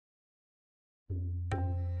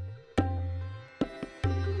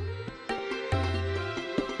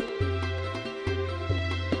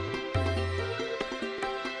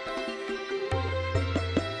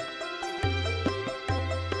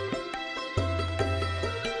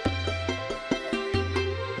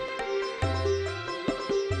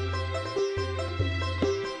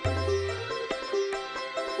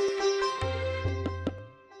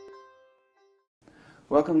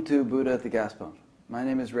Welcome to Buddha at the Gas Pump. My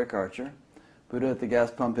name is Rick Archer. Buddha at the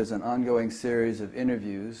Gas Pump is an ongoing series of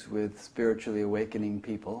interviews with spiritually awakening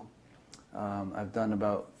people. I've done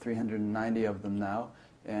about 390 of them now,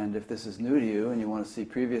 and if this is new to you and you want to see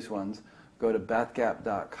previous ones, go to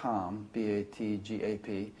batgap.com,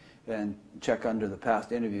 B-A-T-G-A-P, and check under the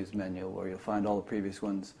past interviews menu where you'll find all the previous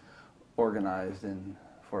ones organized in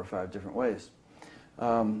 4 or 5 different ways.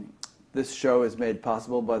 This show is made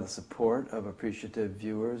possible by the support of appreciative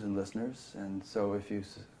viewers and listeners, and so if you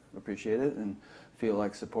appreciate it and feel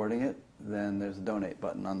like supporting it, then there's a donate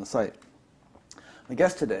button on the site. My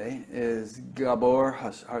guest today is Gabor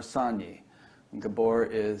Harsanyi. Gabor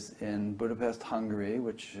is in Budapest, Hungary,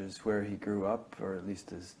 which is where he grew up, or at least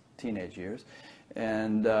his teenage years,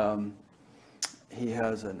 and he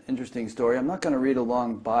has an interesting story. I'm not going to read a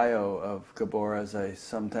long bio of Gabor as I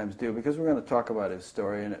sometimes do, because we're going to talk about his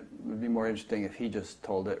story, and it would be more interesting if he just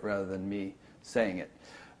told it rather than me saying it.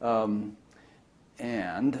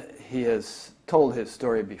 And he has told his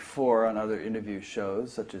story before on other interview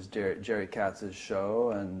shows, such as Jerry Katz's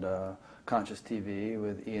show and Conscious TV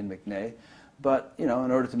with Ian McNay. But, you know,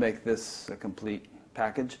 in order to make this a complete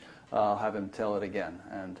package, I'll have him tell it again.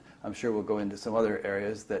 And I'm sure we'll go into some other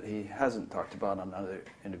areas that he hasn't talked about on other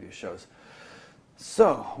interview shows.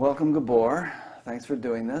 So, welcome, Gabor. Thanks for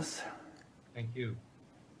doing this. Thank you.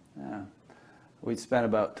 Yeah. We spent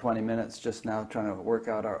about 20 minutes just now trying to work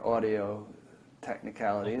out our audio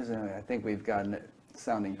technicalities, and I think we've gotten it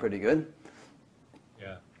sounding pretty good.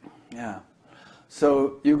 Yeah. Yeah.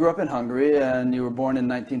 So you grew up in Hungary, and you were born in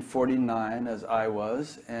 1949, as I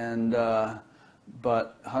was, and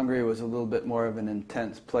but Hungary was a little bit more of an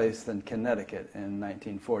intense place than Connecticut in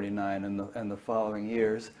 1949 and the following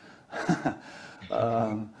years.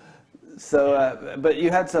 But you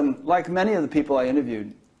had some, like many of the people I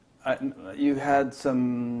interviewed, you had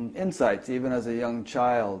some insights, even as a young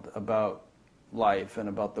child, about life and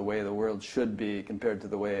about the way the world should be compared to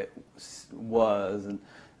the way it was, and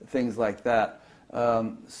things like that.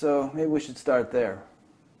 So maybe we should start there.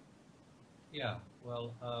 Yeah.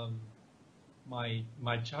 Well, my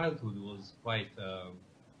childhood was quite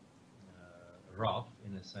rough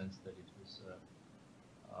in a sense that it was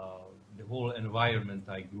the whole environment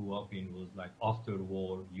I grew up in was like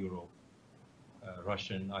after-war Europe,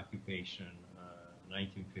 Russian occupation,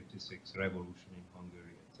 1956 revolution in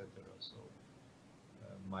Hungary, etc. So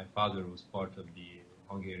my father was part of the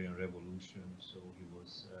Hungarian Revolution, so he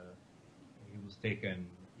was taken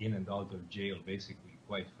in and out of jail basically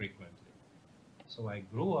quite frequently. So I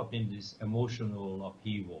grew up in this emotional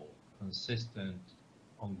upheaval, consistent,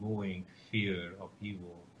 ongoing fear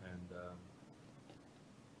upheaval, and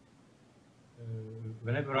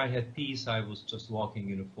whenever I had peace, I was just walking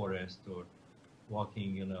in a forest or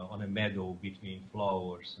walking on a meadow between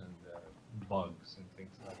flowers and bugs and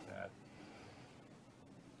things like that.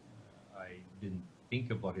 I didn't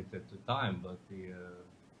think about it at the time, but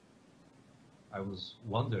I was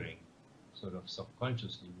wondering, sort of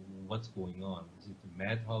subconsciously, what's going on? Is it a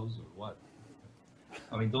madhouse or what?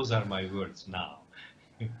 I mean, those are my words now.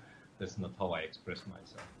 That's not how I express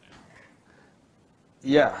myself now.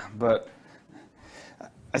 Yeah, but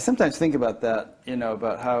I sometimes think about that,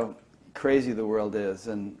 about how crazy the world is,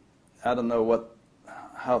 and I don't know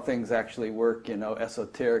how things actually work,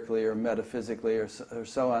 esoterically or metaphysically or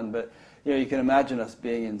so on, but you can imagine us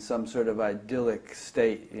being in some sort of idyllic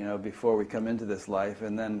state, before we come into this life,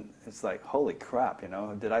 and then it's like, holy crap,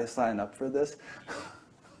 did I sign up for this?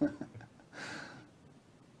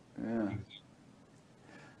 Yeah.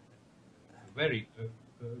 Very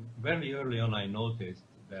early on, I noticed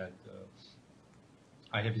that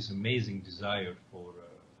I have this amazing desire for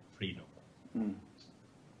freedom. Mm.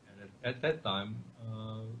 And at that time,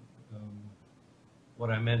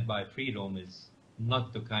 what I meant by freedom is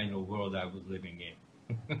not the kind of world I was living in.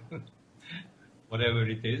 Whatever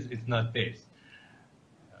it is, it's not this.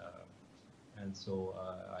 And so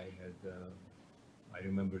I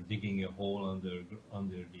remember digging a hole under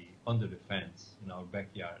the fence in our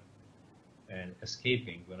backyard and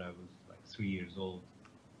escaping when I was like 3 years old.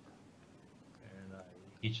 And I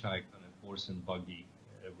hitchhiked on a horse and buggy.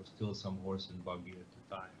 There was still some horse and buggy at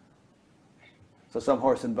the time. So some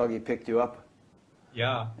horse and buggy picked you up?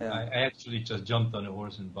 Yeah. I actually just jumped on a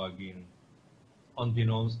horse and buggy, and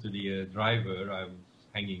unbeknownst to the driver, I was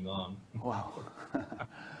hanging on. Wow.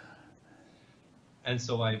 And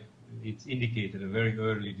so it's indicated a very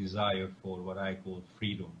early desire for what I call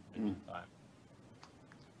freedom at the time.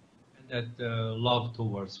 And that love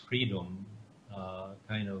towards freedom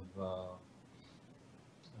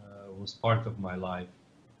was part of my life,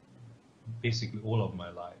 basically all of my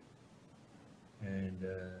life. And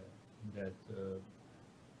that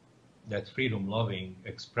that freedom loving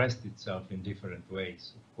expressed itself in different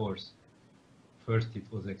ways. Of course, first it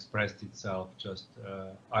was expressed itself just,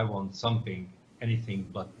 I want something, anything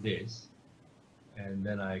but this. And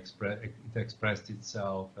then it expressed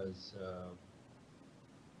itself as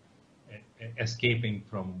escaping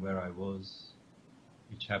from where I was,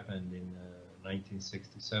 which happened in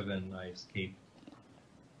 1967. I escaped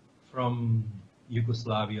from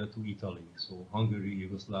Yugoslavia to Italy. So Hungary,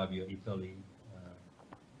 Yugoslavia, Italy. I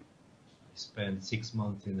spent 6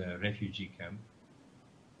 months in a refugee camp.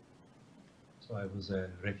 So I was a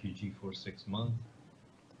refugee for 6 months.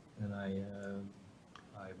 And I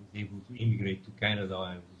was able to immigrate to Canada.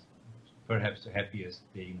 I was perhaps the happiest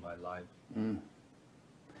day in my life. Mm.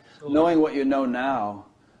 So, knowing what you know now,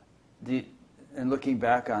 and looking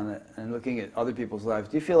back on it, and looking at other people's lives,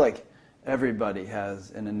 do you feel like everybody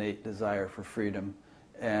has an innate desire for freedom,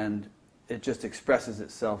 and it just expresses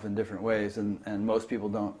itself in different ways, and most people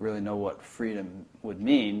don't really know what freedom would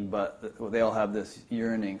mean, but they all have this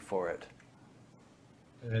yearning for it?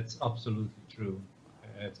 That's absolutely true.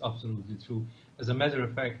 It's absolutely true. As a matter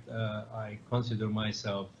of fact, I consider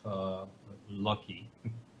myself lucky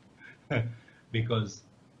because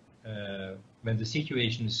when the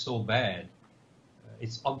situation is so bad,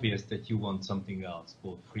 it's obvious that you want something else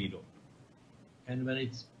called freedom. And when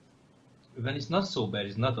it's not so bad,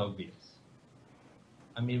 it's not obvious.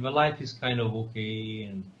 I mean, when life is kind of okay,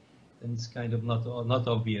 and then it's kind of not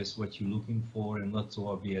obvious what you're looking for, and not so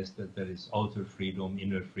obvious that there is outer freedom,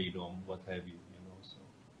 inner freedom, what have you. So.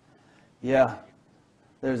 Yeah,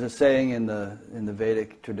 there's a saying in the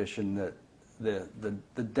Vedic tradition that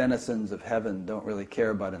the denizens of heaven don't really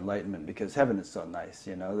care about enlightenment because heaven is so nice.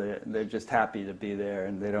 They're just happy to be there,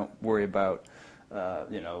 and they don't worry about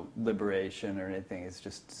liberation or anything. It's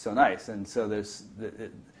just so nice, and so there's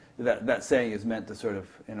that saying is meant to sort of,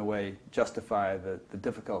 in a way, justify the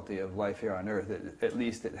difficulty of life here on Earth. At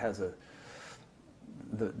least it has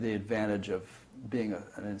the advantage of being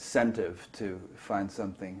an incentive to find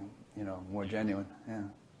something, more genuine. Yeah.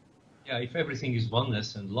 Yeah. If everything is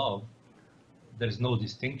oneness and love, there is no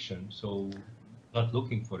distinction. So, not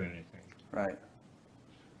looking for anything. Right.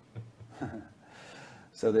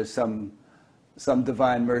 So there's some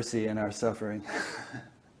divine mercy in our suffering.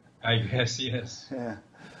 I guess, yes. Yeah.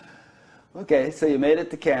 Okay, so you made it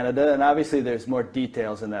to Canada, and obviously there's more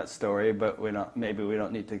details in that story, but maybe we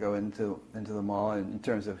don't need to go into them all in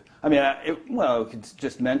terms of. I mean, we could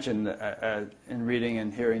just mention in reading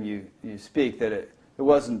and hearing you speak that it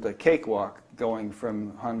wasn't a cakewalk going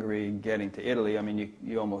from Hungary getting to Italy. I mean,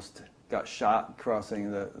 you almost got shot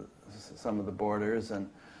crossing some of the borders, and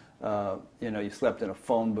you slept in a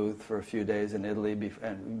phone booth for a few days in Italy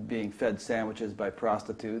and being fed sandwiches by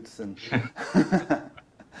prostitutes, and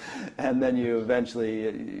and then you eventually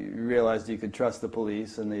realized you could trust the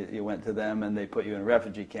police, and you went to them, and they put you in a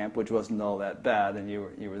refugee camp, which wasn't all that bad, and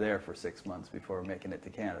you were there for 6 months before making it to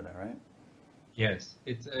Canada, right? Yes,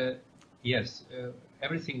 yes.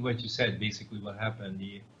 Everything what you said, basically what happened.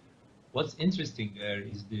 What's interesting there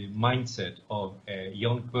is the mindset of a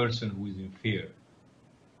young person who is in fear.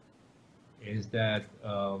 Is that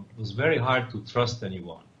it was very hard to trust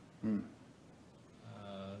anyone. Mm.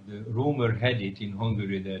 The rumor had it in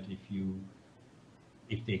Hungary that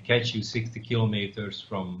if they catch you 60 kilometers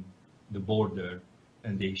from the border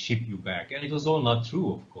and they ship you back, and it was all not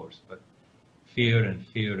true, of course, but fear and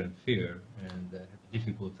fear and fear, and a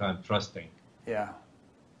difficult time trusting. Yeah.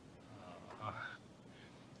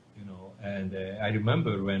 And I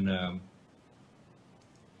remember when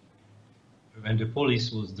the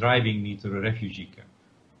police was driving me to the refugee camp.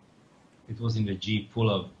 It was in a jeep full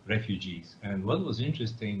of refugees. And what was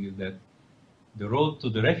interesting is that the road to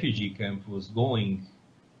the refugee camp was going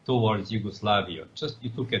towards Yugoslavia. Just you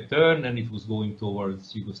took a turn and it was going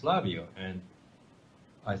towards Yugoslavia. And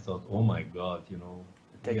I thought, oh my God, we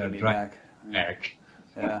are driving back.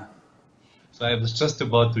 Yeah. So I was just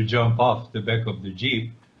about to jump off the back of the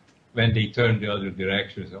jeep when they turned the other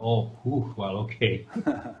direction. So, well, okay.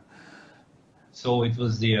 So it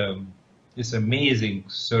was this amazing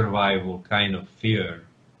survival kind of fear,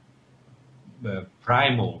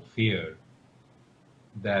 primal fear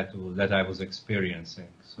that I was experiencing.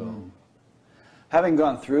 So, having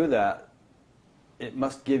gone through that, it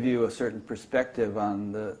must give you a certain perspective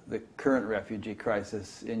on the current refugee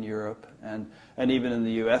crisis in Europe and even in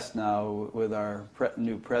the U.S. now with our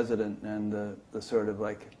new president and the sort of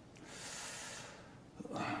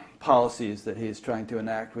policies that he's trying to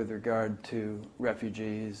enact with regard to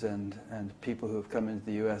refugees and people who have come into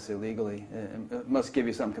the U.S. illegally. It must give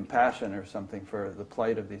you some compassion or something for the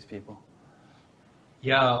plight of these people.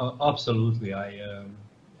 Yeah, absolutely.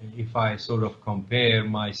 if I sort of compare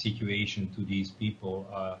my situation to these people,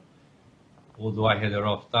 although I had a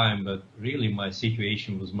rough time, but really my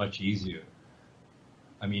situation was much easier.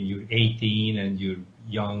 I mean, you're 18 and you're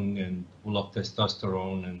young and full of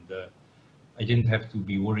testosterone, and I didn't have to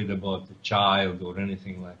be worried about the child or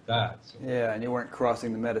anything like that. So, yeah, and you weren't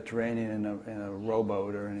crossing the Mediterranean in a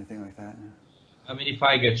rowboat or anything like that. I mean, if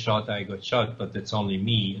I get shot, I got shot, but that's only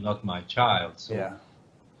me, not my child. So Yeah,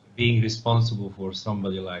 being responsible for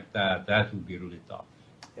somebody like that, that would be really tough.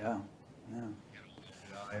 yeah,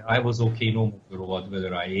 yeah. I was okay no matter what,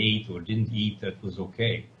 whether I ate or didn't eat, that was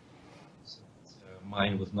okay. So,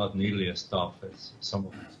 mine was not nearly as tough as some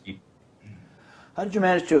of these people. How did you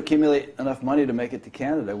manage to accumulate enough money to make it to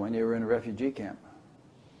Canada when you were in a refugee camp?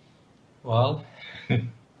 Well,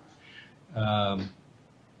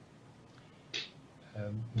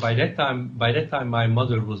 by that time, my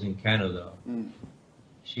mother was in Canada. Mm.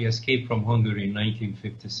 She escaped from Hungary in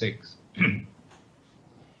 1956.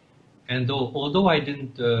 And although I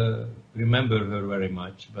didn't remember her very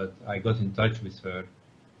much, but I got in touch with her,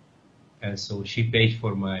 and so she paid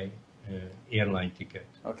for my airline ticket.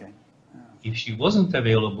 Okay. If she wasn't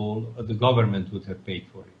available, the government would have paid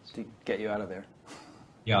for it. To get you out of there.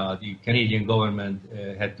 Yeah, the Canadian government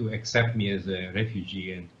had to accept me as a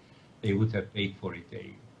refugee, and they would have paid for it.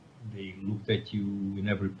 They looked at you in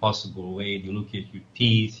every possible way. They looked at your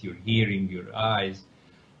teeth, your hearing, your eyes.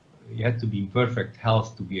 You had to be in perfect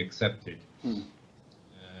health to be accepted. Hmm.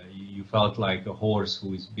 You felt like a horse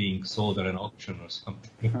who is being sold at an auction or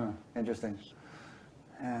something. Huh. Interesting.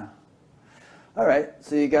 Yeah. All right,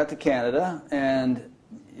 so you got to Canada, and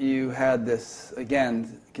you had this,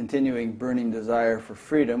 again, continuing burning desire for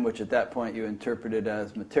freedom, which at that point you interpreted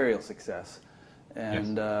as material success,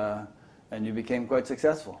 and Yes. And you became quite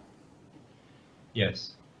successful.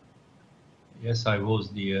 Yes. Yes, I was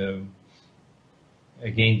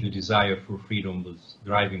again, the desire for freedom was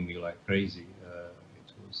driving me like crazy.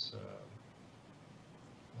 It was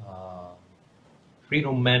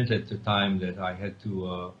freedom meant at the time that I had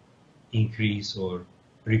to increase or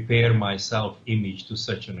repair my self-image to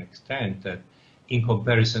such an extent that in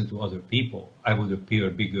comparison to other people, I would appear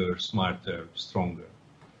bigger, smarter, stronger.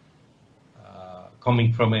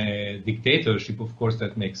 Coming from a dictatorship, of course,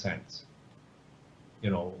 that makes sense.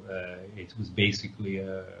 You know, it was basically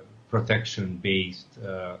protection-based,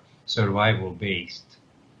 survival-based,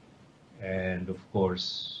 and of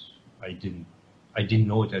course, I didn't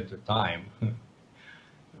know it at the time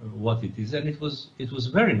what it is, and it was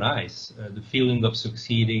very nice. The feeling of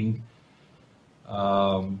succeeding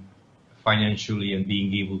financially and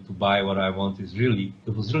being able to buy what I want it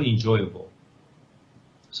was really enjoyable.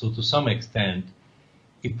 So to some extent,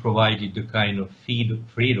 it provided the kind of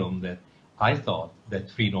freedom that I thought that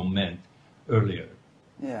freedom meant earlier.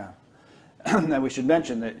 Yeah. And we should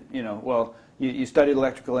mention that, well, you studied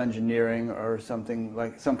electrical engineering or something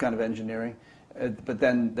like some kind of engineering, but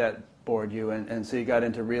then that bored you, and so you got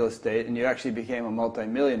into real estate, and you actually became a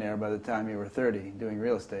multimillionaire by the time you were 30 doing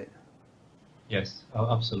real estate. Yes,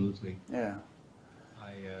 absolutely. Yeah.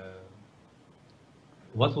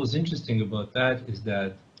 What was interesting about that is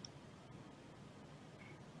that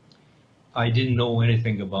I didn't know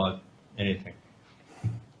anything about anything.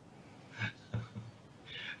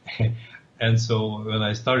 And so when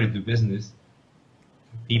I started the business,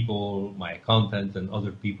 people, my accountant and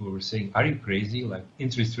other people were saying, "Are you crazy? Like,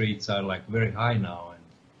 interest rates are like very high now, and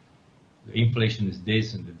the inflation is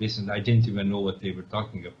this and this," and I didn't even know what they were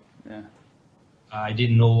talking about. Yeah. I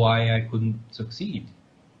didn't know why I couldn't succeed.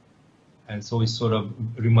 And so it sort of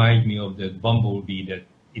reminded me of that bumblebee that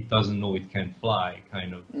it doesn't know it can fly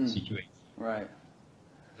kind of situation. Right.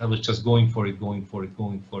 I was just going for it,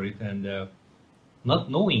 and not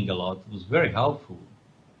knowing a lot was very helpful.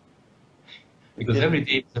 Because every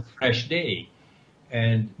day is a fresh day,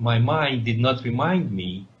 and my mind did not remind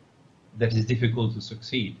me that it's difficult to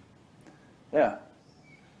succeed. Yeah.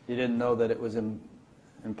 You didn't know that it was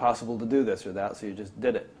impossible to do this or that, so you just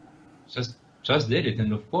did it. Just did it,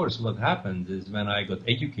 and of course what happened is when I got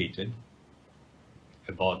educated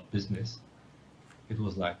about business, it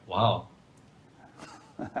was like, wow,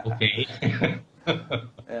 okay.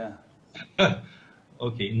 Yeah.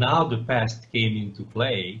 Okay, now the past came into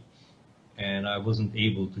play, and I wasn't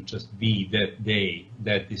able to just be that day,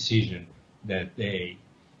 that decision, that day.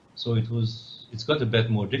 So it's got a bit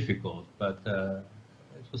more difficult, but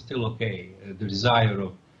it was still okay. The desire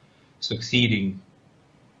of succeeding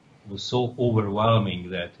was so overwhelming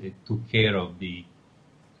that it took care of the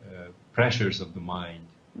pressures of the mind.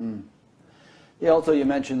 Mm. Yeah, also you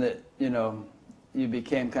mentioned that, you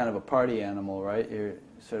became kind of a party animal, right? You're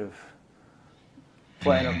sort of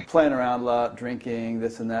playing around a lot, drinking,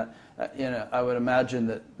 this and that. I would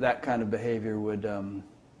imagine that kind of behavior would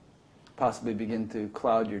possibly begin to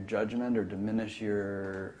cloud your judgment or diminish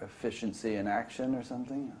your efficiency in action or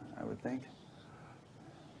something, I would think.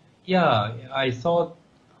 Yeah, I thought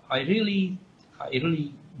I really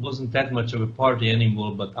wasn't that much of a party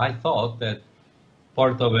animal, but I thought that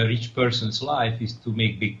part of a rich person's life is to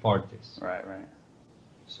make big parties. Right.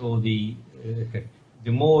 So the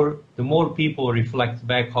more people reflect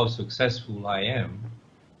back how successful I am,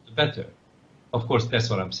 the better. Of course, that's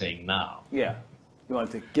what I'm saying now. Yeah, you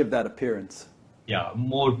want to give that appearance. Yeah,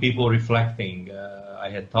 more people reflecting. I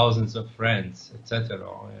had thousands of friends, etc.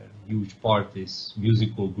 Huge parties,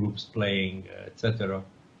 musical groups playing, etc.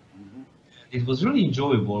 Mm-hmm. It was really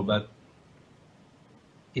enjoyable, but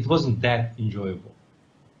it wasn't that enjoyable.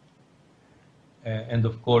 And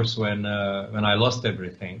of course, when I lost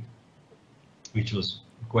everything, which was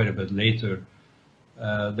quite a bit later,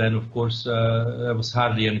 then of course there was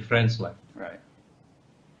hardly any friends left. Right.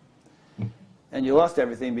 And you lost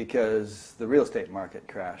everything because the real estate market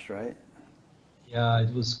crashed, right? Yeah,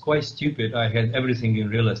 it was quite stupid. I had everything in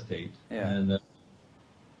real estate, and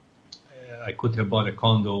I could have bought a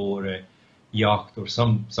condo or a yacht or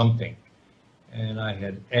something, and I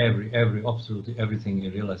had absolutely everything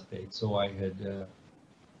in real estate. So I had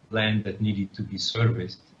land that needed to be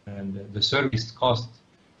serviced, and the service cost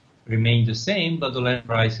remained the same, but the land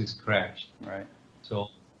prices crashed. Right. So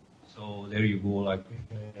there you go, like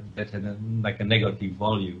that had a negative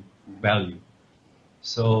value.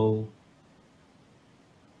 So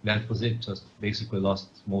that was it. Just basically lost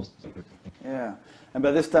most of everything. Yeah. And by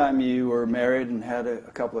this time you were married and had a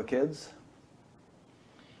couple of kids?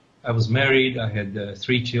 I was married. I had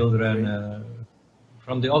 3 children.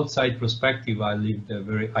 From the outside perspective, I lived a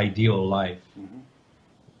very ideal life. Mm-hmm.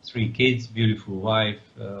 3 kids, beautiful wife,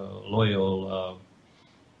 loyal,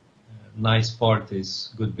 nice parties,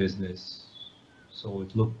 good business. So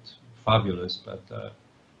it looked fabulous, but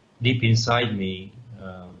deep inside me,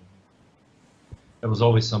 there was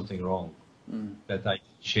always something wrong that I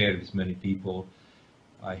shared with many people.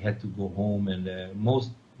 I had to go home, and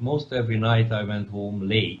most every night I went home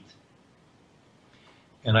late,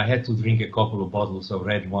 and I had to drink a couple of bottles of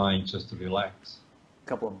red wine just to relax. A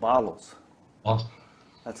couple of bottles?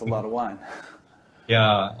 That's a lot of wine.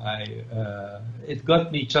 Yeah, it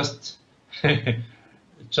got me just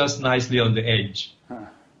nicely on the edge,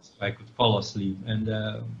 so I could fall asleep. And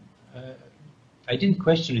I didn't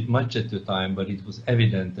question it much at the time, but it was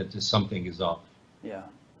evident that something is off. Yeah.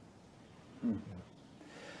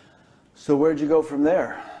 So where'd you go from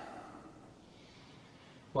there?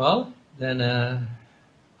 Well, then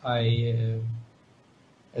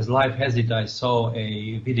as life has it, I saw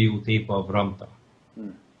a videotape of Ramta.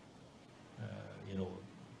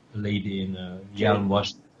 A lady in Yale,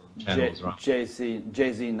 Washington channels.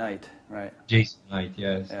 Jay-Z Knight, right? Jay-Z Knight,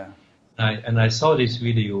 yes. Yeah. And I saw this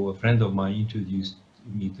video. A friend of mine introduced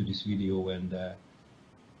me to this video, and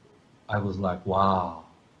I was like, wow.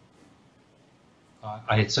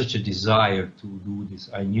 I had such a desire to do this.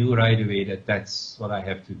 I knew right away that that's what I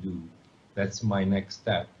have to do. That's my next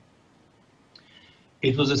step.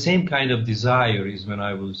 It was the same kind of desire as when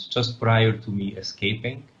I was just prior to me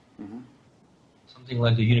escaping. Mm-hmm. Something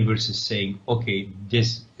like the universe is saying, okay,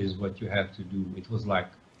 this is what you have to do. It was like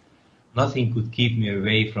nothing could keep me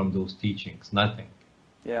away from those teachings, nothing.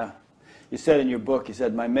 Yeah. You said in your book, you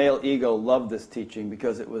said, my male ego loved this teaching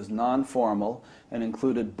because it was non-formal and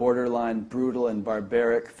included borderline brutal and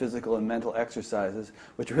barbaric physical and mental exercises,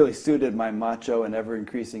 which really suited my macho and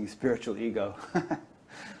ever-increasing spiritual ego.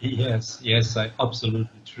 Yes,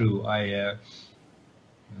 absolutely true.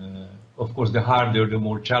 Of course, the harder, the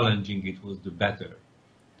more challenging it was, the better.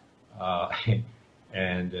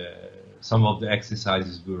 And some of the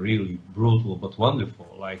exercises were really brutal but wonderful.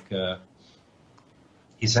 Like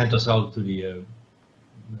he sent us out to the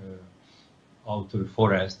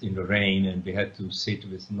forest in the rain, and we had to sit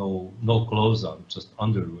with no clothes on, just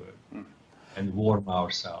underwear, and warm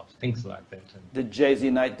ourselves, things like that. And did Jay-Z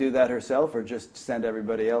Knight do that herself, or just send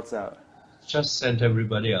everybody else out? Just sent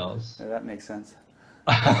everybody else. Yeah, that makes sense.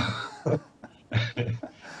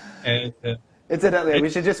 And, incidentally, we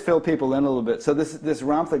should just fill people in a little bit. So this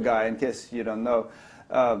Ramtha guy, in case you don't know,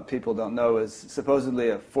 people don't know, is supposedly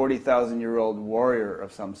a 40,000-year-old warrior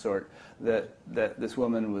of some sort that this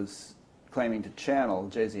woman was claiming to channel,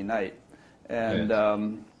 Jay-Z Knight. And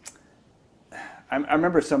yes. I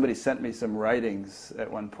remember somebody sent me some writings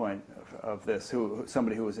at one point of this,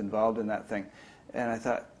 somebody who was involved in that thing. And I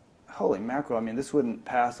thought, holy mackerel, I mean, this wouldn't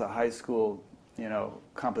pass a high school,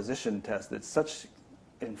 composition test. It's such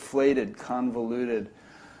inflated, convoluted,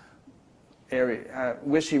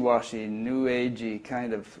 wishy-washy, new agey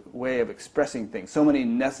kind of way of expressing things. So many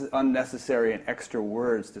unnecessary and extra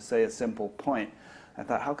words to say a simple point. I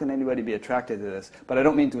thought, how can anybody be attracted to this? But I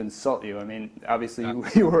don't mean to insult you. I mean, obviously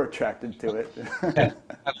you were attracted to it. I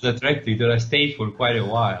was attracted to it. I stayed for quite a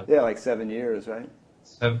while. Yeah, like 7 years, right?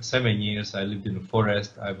 7 years. I lived in the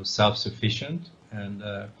forest. I was self-sufficient, and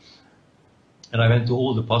I went to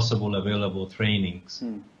all the possible available trainings.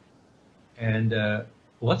 And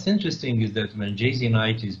what's interesting is that when JZ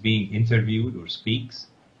Knight is being interviewed or speaks,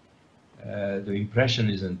 the impression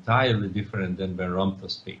is entirely different than when Ramtha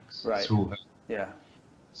speaks through her. Yeah.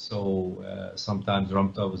 So sometimes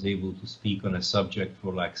Ramtha was able to speak on a subject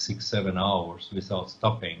for like 6-7 hours without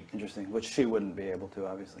stopping. Interesting, which she wouldn't be able to,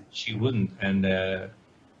 obviously. She wouldn't, and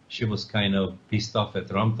she was kind of pissed off at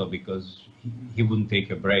Ramtha because he wouldn't take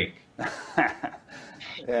a break.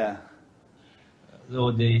 Yeah.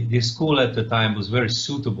 So the school at the time was very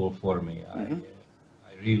suitable for me. I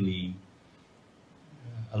really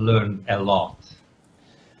learned a lot.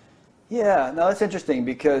 Yeah, no, that's interesting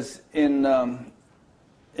because in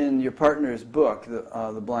your partner's book,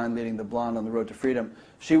 The Blind Leading the Blonde on the Road to Freedom,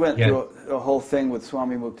 she went through a whole thing with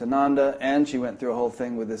Swami Muktananda, and she went through a whole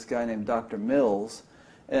thing with this guy named Dr. Mills.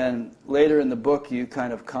 And later in the book, you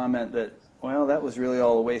kind of comment that, well, that was really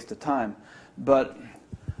all a waste of time. But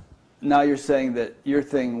now you're saying that your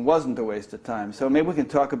thing wasn't a waste of time. So maybe we can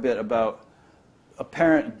talk a bit about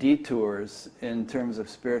apparent detours in terms of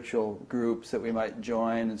spiritual groups that we might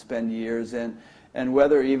join and spend years in, and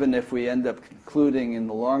whether even if we end up concluding in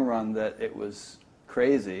the long run that it was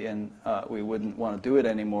crazy and we wouldn't want to do it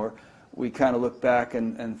anymore, we kind of look back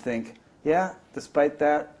and think, yeah, despite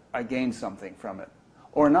that, I gained something from it.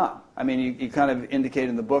 Or not. I mean, you kind of indicate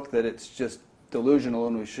in the book that it's just delusional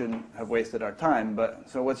and we shouldn't have wasted our time, but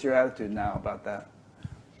so what's your attitude now about that?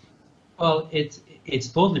 Well, it's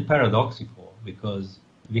totally paradoxical because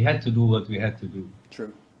we had to do what we had to do.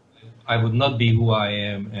 True. I would not be who I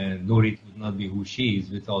am, and Nurit would not be who she is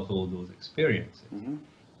without all those experiences.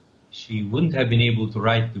 She wouldn't have been able to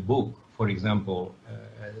write the book, for example,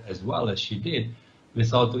 as well as she did,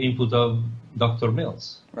 without the input of Dr.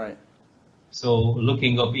 Mills. Right. So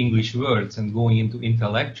looking up English words and going into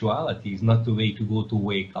intellectuality is not the way to go to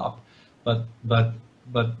wake up, but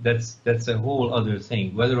that's a whole other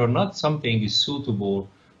thing. Whether or not something is suitable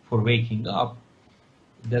for waking up,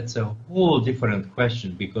 that's a whole different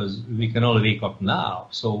question, because we can all wake up now.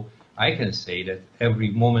 So I can say that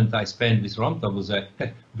every moment I spent with Ramtha was a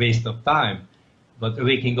waste of time, but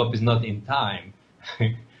waking up is not in time.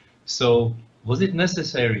 So was it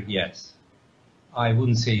necessary? Yes. I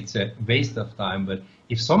wouldn't say it's a waste of time, but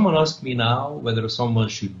if someone asked me now whether someone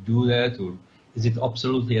should do that or is it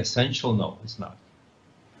absolutely essential, no, it's not.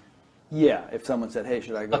 Yeah, if someone said, hey,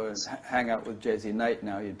 should I go and hang out with JZ Knight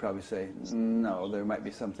now, you'd probably say, no, there might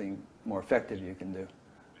be something more effective you can do.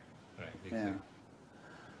 Right, exactly. Yeah.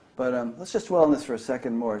 But let's just dwell on this for a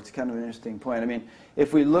second more. It's kind of an interesting point. I mean,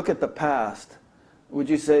 if we look at the past, would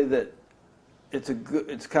you say that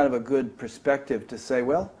it's kind of a good perspective to say,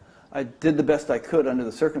 well, I did the best I could under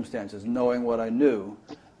the circumstances, knowing what I knew,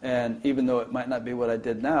 and even though it might not be what I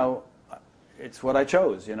did now, it's what I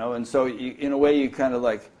chose, you know. And so, in a way, you kind of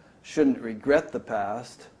like shouldn't regret the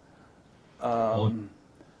past.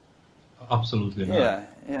 Absolutely not.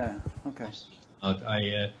 Yeah, okay.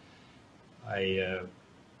 I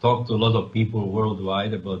talk to a lot of people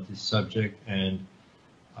worldwide about this subject, and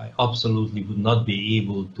I absolutely would not be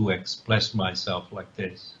able to express myself like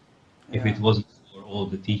this if it wasn't for all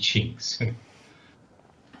the teachings.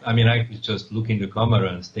 I mean, I could just look in the camera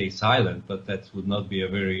and stay silent, but that would not be a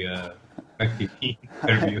very effective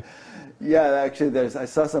interview. Yeah, actually, I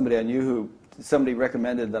saw somebody on you somebody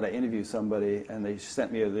recommended that I interview somebody, and they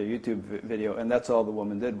sent me the YouTube video, and that's all the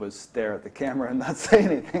woman did was stare at the camera and not say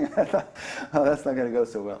anything. I thought, oh, that's not going to go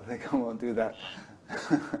so well. I think I won't do that.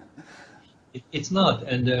 It's not,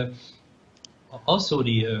 and also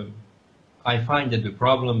I find that the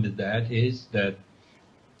problem with that is that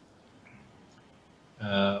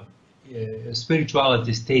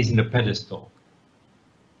spirituality stays in a pedestal.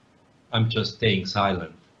 I'm just staying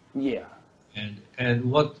silent. Yeah.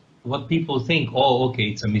 And what people think, oh, okay,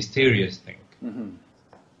 it's a mysterious thing. Mm-hmm.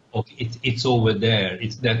 Okay, it's over there.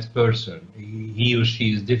 It's that person. He or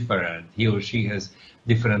she is different. He or she has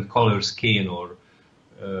different color skin or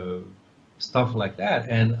stuff like that.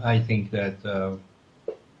 And I think that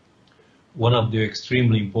one of the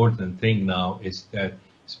extremely important thing now is that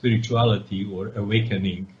spirituality or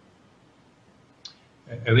awakening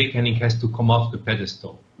has to come off the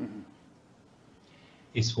pedestal. Mm-hmm.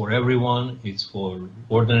 It's for everyone. It's for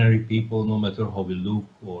ordinary people, no matter how we look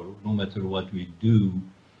or no matter what we do.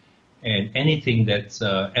 And anything that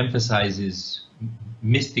emphasizes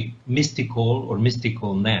mystical or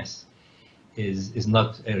mysticalness is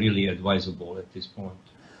not really advisable at this point.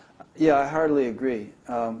 Yeah, I hardly agree.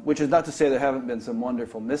 Which is not to say there haven't been some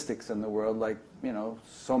wonderful mystics in the world, like, you know,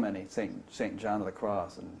 so many, Saint John of the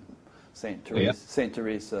Cross and Saint Teresa, yeah. Saint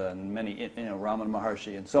Teresa, and many, you know, Ramana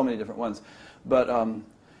Maharshi, and so many different ones. But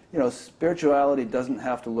you know, spirituality doesn't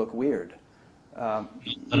have to look weird.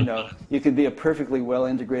 You know, you could be a perfectly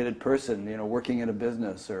well-integrated person, you know, working in a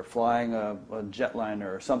business or flying a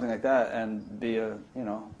jetliner or something like that, and be a, you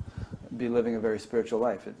know, be living a very spiritual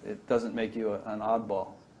life. It doesn't make you an oddball,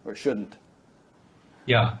 or shouldn't.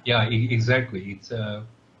 Yeah, yeah, exactly. It's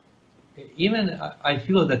even I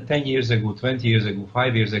feel that 10 years ago, 20 years ago,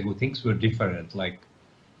 5 years ago, things were different. Like,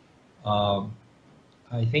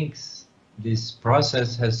 I think this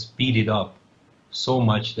process has speeded up so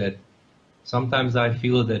much that sometimes I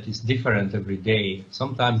feel that it's different every day,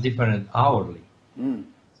 sometimes different hourly. So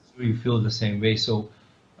you feel the same way. So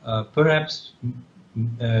perhaps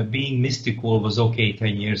being mystical was okay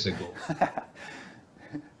 10 years ago.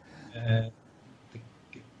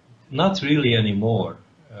 Not really anymore.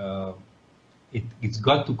 It's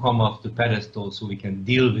got to come off the pedestal so we can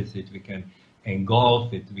deal with it, we can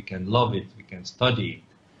engulf it, we can love it, we can study it.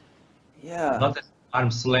 Yeah. Not as an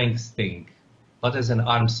arm's length thing, not as an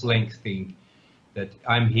arm's length thing that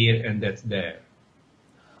I'm here and that's there.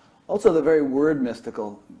 Also, the very word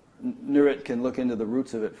mystical, Nurit can look into the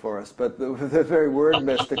roots of it for us, but the very word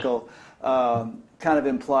mystical kind of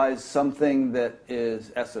implies something that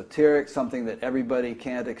is esoteric, something that everybody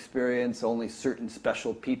can't experience, only certain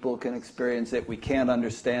special people can experience it. We can't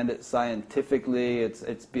understand it scientifically.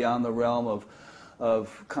 It's beyond the realm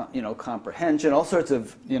of you know, comprehension, all sorts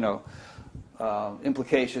of, you know,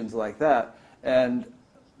 implications like that. And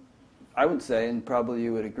I would say, and probably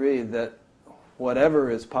you would agree, that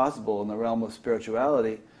whatever is possible in the realm of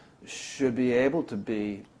spirituality should be able to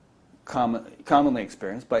be commonly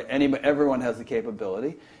experienced by anybody. Everyone has the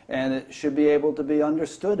capability, and it should be able to be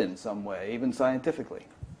understood in some way, even scientifically.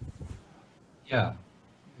 Yeah,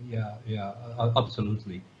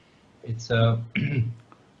 absolutely. It's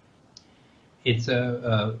it's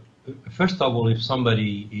first of all, if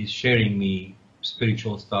somebody is sharing me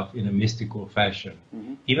spiritual stuff in a mystical fashion,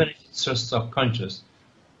 even if it's just subconscious,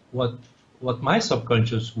 what my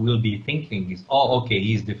subconscious will be thinking is, oh, okay,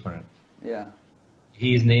 he's different. Yeah.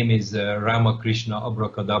 His name is Ramakrishna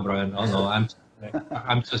Abracadabra, and oh no,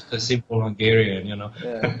 I'm just a simple Hungarian, you know.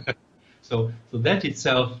 Yeah. So that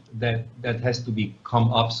itself, that has to be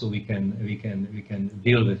come up so we can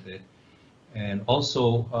deal with it. And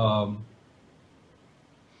also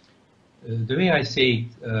the way I say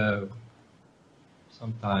it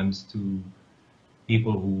sometimes to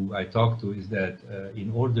people who I talk to is that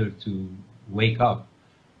in order to wake up,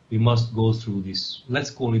 we must go through this, let's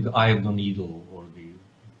call it the eye of the needle, or the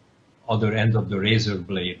other end of the razor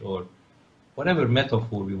blade, or whatever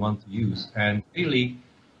metaphor we want to use. And really,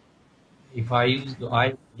 if I use the eye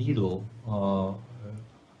of the needle,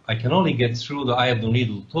 I can only get through the eye of the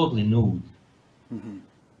needle totally nude.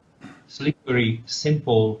 Slippery,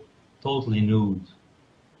 simple, totally nude.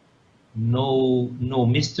 No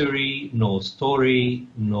mystery, no story,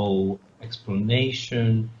 no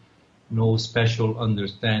explanation, no special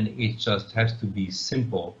understanding. It just has to be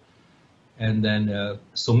simple. And then,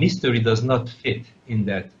 so mystery does not fit in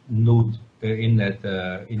that nude, in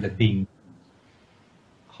that being.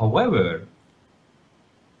 However,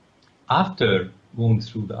 after going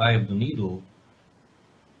through the eye of the needle,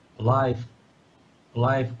 life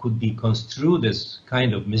could be construed as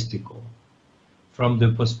kind of mystical. From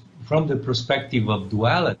the perspective of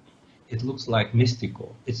duality, it looks like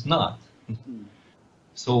mystical. It's not.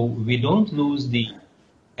 So we don't lose the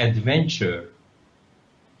adventure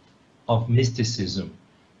of mysticism,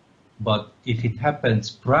 but if it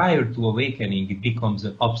happens prior to awakening, it becomes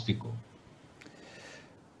an obstacle.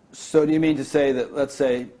 So do you mean to say that, let's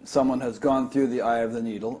say, someone has gone through the eye of the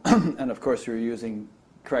needle, and of course you're using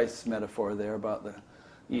Christ's metaphor there about the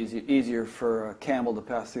easier for a camel to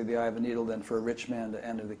pass through the eye of a needle than for a rich man to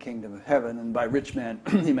enter the kingdom of heaven. And by rich man,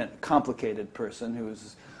 he meant a complicated person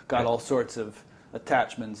who's got all sorts of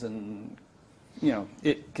attachments and, you know,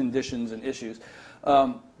 conditions and issues.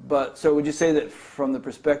 But so would you say that from the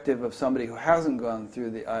perspective of somebody who hasn't gone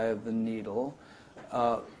through the eye of the needle,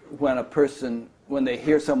 when they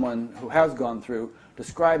hear someone who has gone through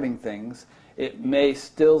describing things, it may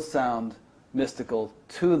still sound mystical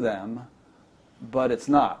to them, but it's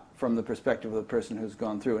not from the perspective of the person who's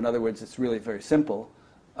gone through. In other words, it's really very simple.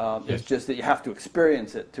 Yes. It's just that you have to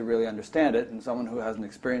experience it to really understand it, and someone who hasn't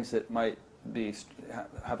experienced it might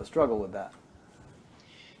have a struggle with that.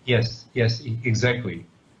 Yes, yes, exactly.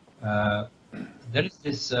 Uh, there is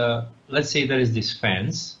this, let's say there is this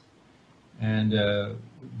fence, and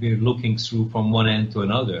we're looking through from one end to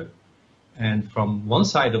another. And from one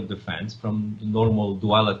side of the fence, from the normal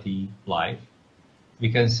duality life, we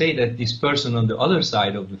can say that this person on the other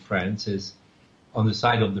side of the fence is, on the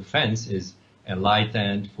side of the fence is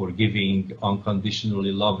enlightened, forgiving,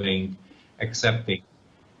 unconditionally loving, accepting.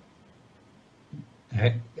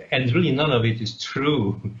 And really none of it is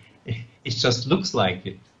true. It just looks like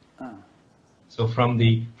it. Ah. So from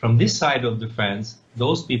this side of the fence,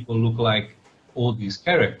 those people look like all these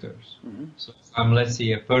characters. Mm-hmm. So let's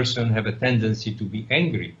say a person have a tendency to be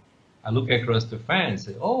angry. I look across the fence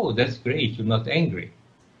and say, oh, that's great, you're not angry.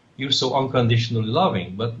 You're so unconditionally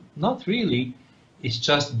loving, but not really. It's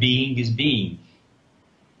just being is being.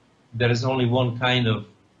 There is only one kind of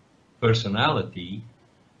personality,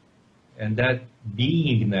 and that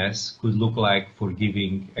beingness could look like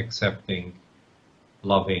forgiving, accepting,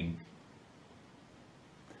 loving.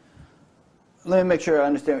 Let me make sure I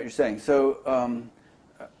understand what you're saying. So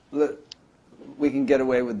we can do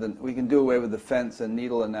away with the fence and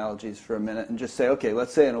needle analogies for a minute and just say, okay,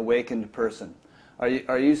 let's say an awakened person.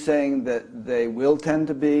 Are you saying that they will tend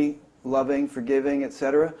to be loving, forgiving,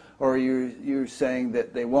 etc., or are you saying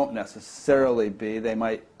that they won't necessarily be? They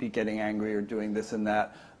might be getting angry or doing this and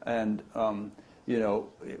that, and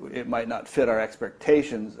it might not fit our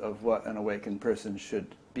expectations of what an awakened person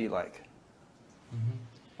should be like.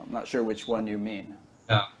 Mm-hmm. I'm not sure which one you mean.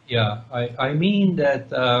 Yeah. I mean that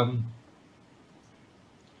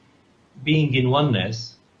being in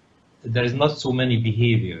oneness, there is not so many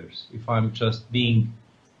behaviors. If I'm just being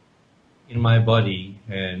in my body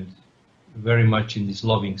and very much in this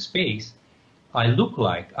loving space, I look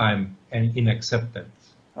like I'm in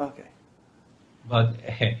acceptance. Okay. But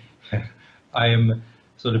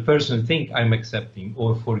so the person think I'm accepting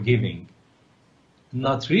or forgiving.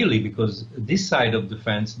 Not really, because this side of the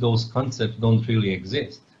fence, those concepts don't really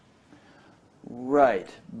exist. Right,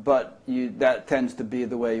 but that tends to be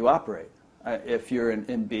the way you operate. If you're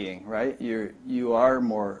in being, right? You are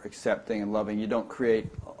more accepting and loving. You don't create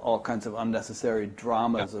all kinds of unnecessary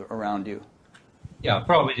dramas around you. Yeah,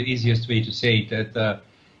 probably the easiest way to say that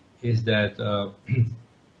is that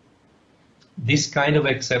this kind of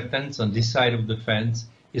acceptance on this side of the fence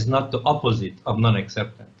is not the opposite of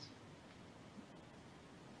non-acceptance.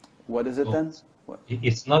 What is it then?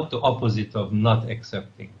 It's not the opposite of not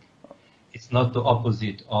accepting. It's not the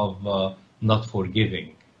opposite of not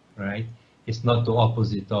forgiving, right? It's not the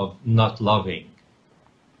opposite of not loving.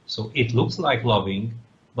 So it looks like loving,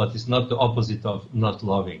 but it's not the opposite of not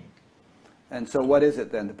loving. And so what is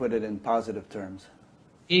it then, to put it in positive terms?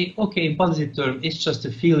 Okay, in positive terms, it's just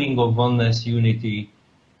a feeling of oneness, unity,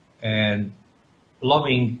 and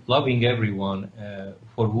loving everyone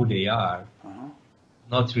for who they are. Uh-huh.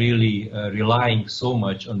 Not really relying so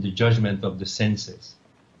much on the judgment of the senses.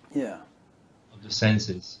 Yeah. Of the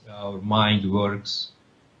senses. Our mind works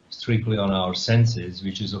strictly on our senses,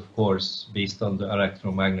 which is, of course, based on the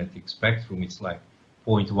electromagnetic spectrum. It's like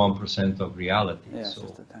 0.1% of reality. Yeah, so,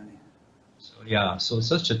 just a tiny. So it's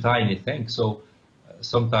such a tiny thing. So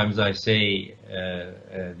sometimes I say,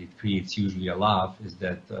 and it creates usually a laugh, is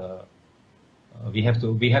that we have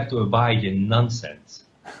to abide in nonsense.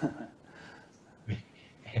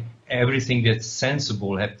 Everything that's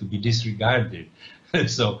sensible has to be disregarded.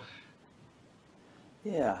 So.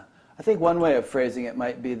 Yeah. I think one way of phrasing it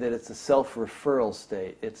might be that it's a self-referral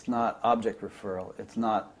state. It's not object referral. It's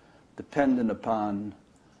not dependent upon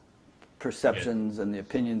perceptions and the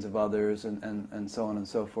opinions of others and so on and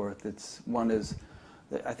so forth.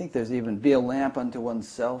 I think there's even be a lamp unto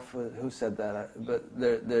oneself. Who said that? But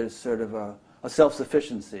there's sort of a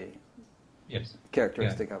self-sufficiency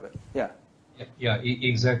characteristic of it. Yeah. Yeah,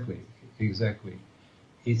 exactly.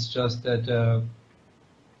 It's just that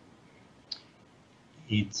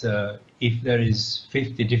if there is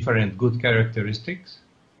 50 different good characteristics,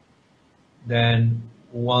 then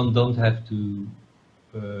one don't have to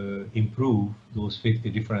improve those 50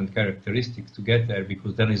 different characteristics to get there,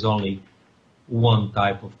 because there is only one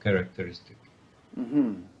type of characteristic,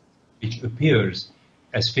 mm-hmm. which appears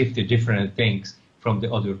as 50 different things from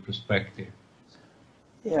the other perspective.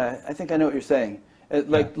 Yeah, I think I know what you're saying.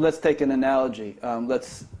 Let's take an analogy.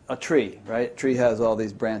 A tree, right? A tree has all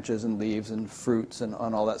these branches and leaves and fruits and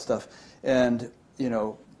all that stuff. And,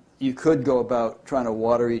 you could go about trying to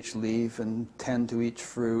water each leaf and tend to each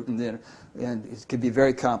fruit, and it could be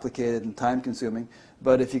very complicated and time-consuming.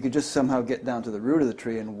 But if you could just somehow get down to the root of the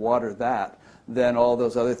tree and water that, then all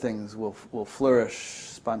those other things will flourish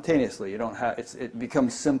spontaneously. It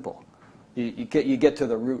becomes simple. You get to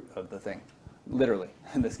the root of the thing. literally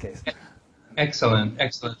in this case. Excellent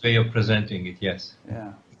way of presenting it, yes.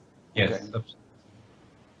 Yeah. Yes. Okay.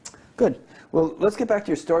 Good. Well, let's get back to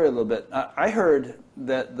your story a little bit. I heard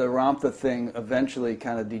that the Ramtha thing eventually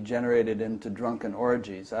kind of degenerated into drunken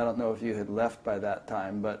orgies. I don't know if you had left by that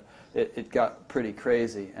time, but it got pretty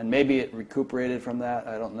crazy. And maybe it recuperated from that,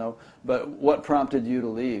 I don't know. But what prompted you to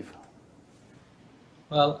leave?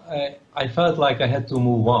 Well, I felt like I had to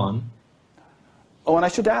move on. Oh, and I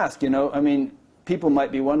should ask, I mean, people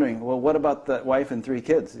might be wondering, well, what about that wife and 3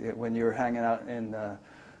 kids when you were hanging out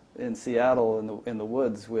in Seattle in the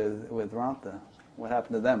woods with Ramtha? What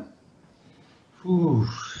happened to them? Whew.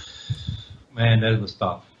 Man, that was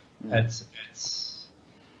tough. That's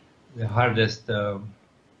the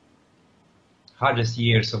hardest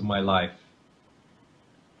years of my life.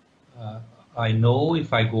 I know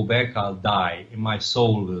if I go back, I'll die. My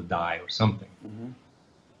soul will die or something. Mm-hmm.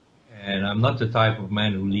 And I'm not the type of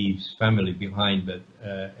man who leaves family behind, but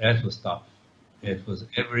that was tough. It was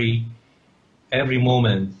every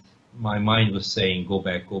moment my mind was saying, go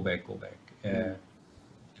back, go back, go back. And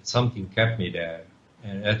something kept me there,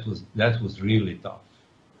 and that was really tough.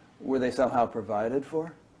 Were they somehow provided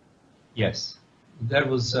for? Yes. There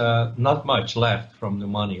was not much left from the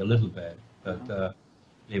money, a little bit, but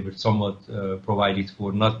they were somewhat provided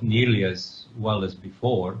for, not nearly as well as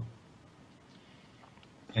before.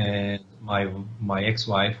 And my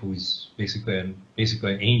ex-wife, who is basically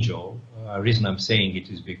an angel, the reason I'm saying it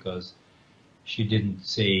is because she didn't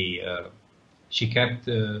say, she kept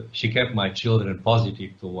my children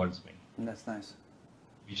positive towards me. And that's nice.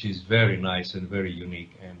 Which is very nice and very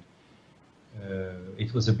unique. And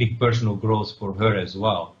it was a big personal growth for her as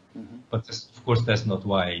well. Mm-hmm. But of course, that's not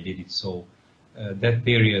why I did it. So that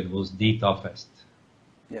period was the toughest.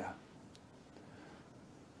 Yeah.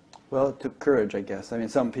 Well, it took courage, I guess. I mean,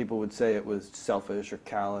 some people would say it was selfish or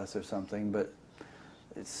callous or something, but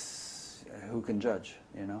it's who can judge,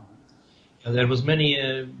 There was many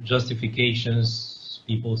justifications.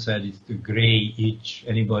 People said it's the gray itch.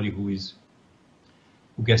 Anybody who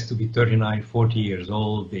gets to be 39, 40 years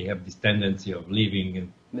old, they have this tendency of living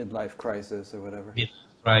in midlife crisis or whatever.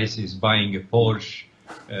 Midlife crisis, buying a Porsche,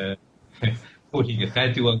 putting a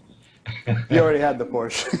tattoo on. You already had the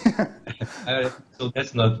Porsche. So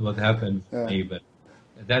that's not what happened to me, but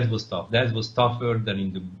that was tough. That was tougher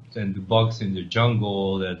than the bugs in the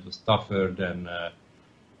jungle. That was tougher than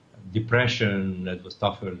depression. That was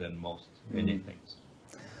tougher than most many things.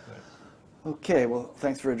 Okay, well,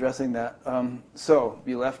 thanks for addressing that. So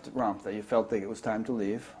you left Ramtha. You felt that it was time to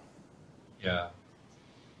leave. Yeah.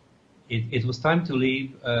 It was time to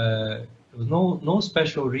leave. There was no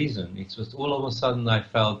special reason. It's just all of a sudden I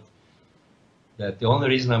felt that the only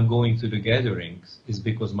reason I'm going to the gatherings is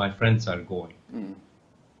because my friends are going. Mm.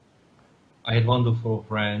 I had wonderful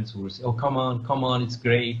friends who would say, oh, come on, it's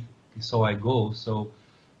great. So I go, so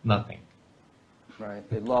nothing. Right,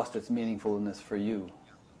 it lost its meaningfulness for you.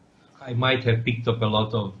 I might have picked up a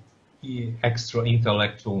lot of extra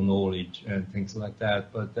intellectual knowledge and things like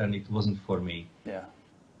that, but then it wasn't for me. Yeah.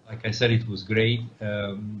 Like I said, it was great,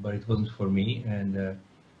 but it wasn't for me. And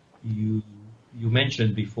you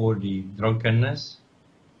mentioned before the drunkenness.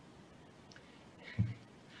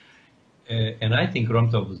 And I think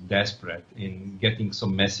Ramtha was desperate in getting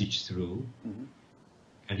some message through,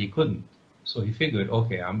 and he couldn't. So he figured,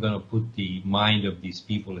 okay, I'm going to put the mind of these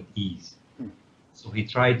people at ease. So he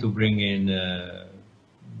tried to bring in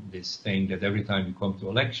this thing that every time you come to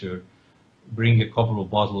a lecture, bring a couple of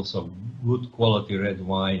bottles of good quality red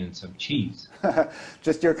wine and some cheese.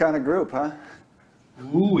 Just your kind of group, huh?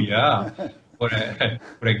 Ooh, yeah. For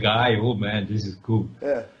a guy, oh man, this is cool.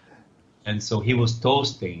 Yeah. And so he was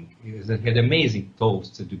toasting. He had amazing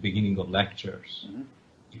toasts at the beginning of lectures. Mm-hmm.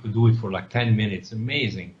 He could do it for like 10 minutes,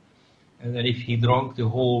 amazing. And then if he drank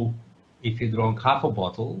half a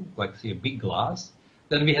bottle, like say a big glass,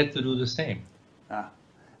 then we had to do the same. Ah.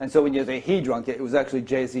 And so when you say he drank it, it was actually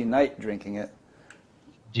J.Z. Knight drinking it.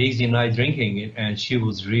 J.Z. Knight drinking it, and she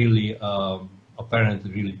was really,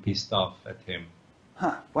 apparently really pissed off at him.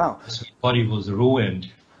 Huh, wow. So his body was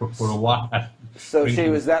ruined for a while. So she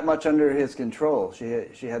was that much under his control.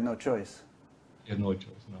 She had no choice. She had no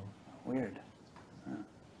choice, no. Weird. Huh.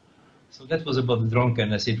 So that was about the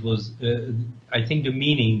drunkenness. It was, I think the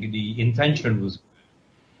meaning, the intention was good.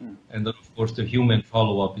 And then, of course, the human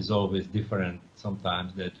follow-up is always different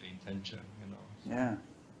sometimes than the intention, Yeah.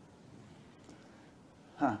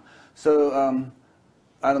 Huh. So,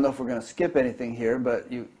 I don't know if we're going to skip anything here,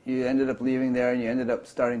 but you ended up leaving there and you ended up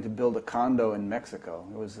starting to build a condo in Mexico.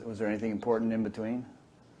 Was there anything important in between?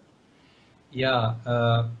 Yeah.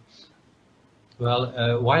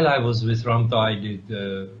 While I was with Ramtha, I did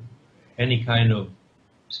any kind of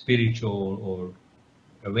spiritual or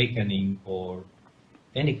awakening or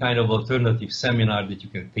any kind of alternative seminar that you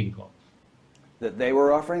can think of. That they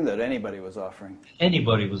were offering, that anybody was offering?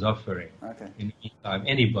 Anybody was offering. Okay. In the meantime,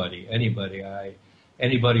 anybody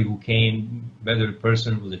who came, whether a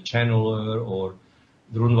person was a channeler or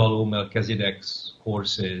Drunvalo Melchizedek's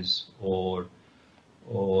courses or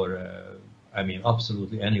I mean,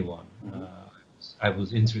 absolutely anyone. Mm-hmm. I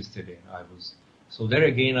was interested in. So there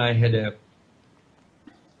again. I had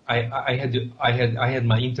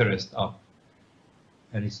my interest up,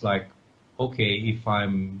 and it's like, okay, if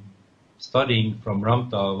I'm studying from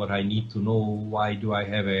Ramta, what I need to know, why do I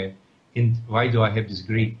have this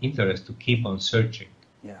great interest to keep on searching?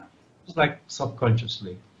 Yeah. It's like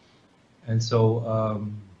subconsciously, and so.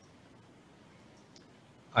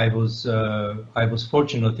 I was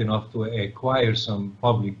fortunate enough to acquire some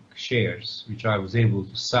public shares, which I was able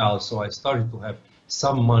to sell. So I started to have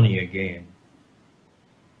some money again.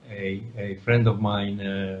 A friend of mine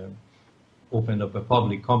opened up a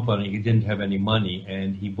public company. He didn't have any money,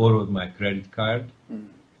 and he borrowed my credit card. Mm.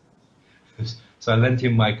 So I lent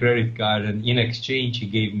him my credit card, and in exchange, he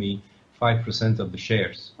gave me 5% of the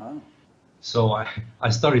shares. Oh. So I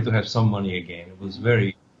started to have some money again. It was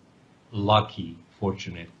very lucky.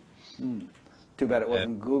 Fortunate. Mm. Too bad it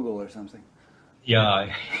wasn't Google or something.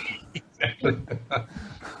 Yeah, exactly.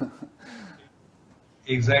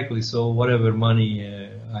 Exactly. So whatever money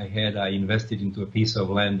I had, I invested into a piece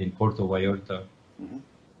of land in Puerto Vallarta, mm-hmm.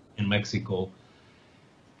 in Mexico,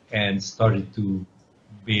 and started to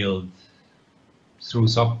build, through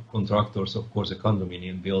subcontractors, of course, a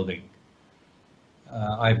condominium building.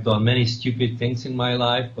 I've done many stupid things in my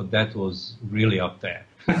life, but that was really up there.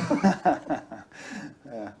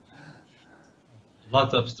 Yeah.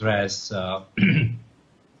 Lot of stress.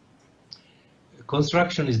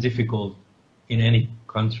 Construction is difficult in any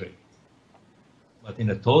country, but in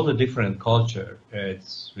a totally different culture,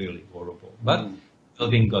 it's really horrible. But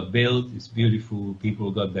building got built, it's beautiful,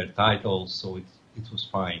 people got their titles, so it was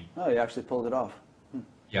fine. Oh, you actually pulled it off.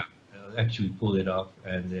 Yeah, actually pulled it off,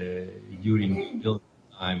 and during building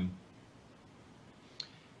time,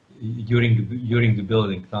 during the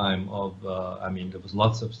building time of, there was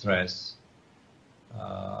lots of stress.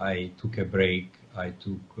 I took a break. I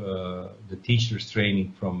took the teacher's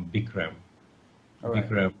training from Bikram. Right.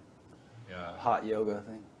 Bikram, hot yoga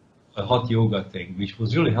thing. A hot yoga thing, which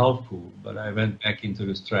was really helpful. But I went back into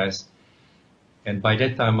the stress, and by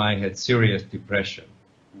that time I had serious depression.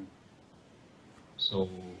 So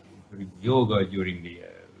during yoga, during the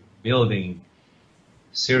building,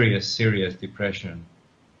 serious depression.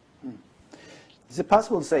 Is it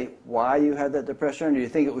possible to say why you had that depression? Or do you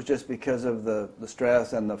think it was just because of the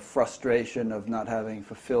stress and the frustration of not having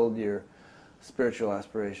fulfilled your spiritual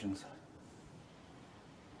aspirations?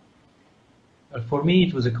 For me,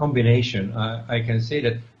 it was a combination. I can say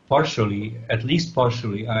that partially, at least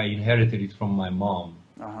partially, I inherited it from my mom.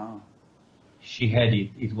 Uh-huh. She had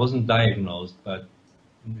it. It wasn't diagnosed, but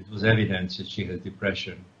it was evidence that she had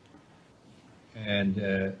depression.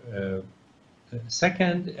 And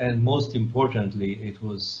second, and most importantly,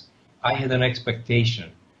 I had an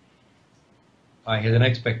expectation. I had an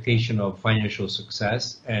expectation of financial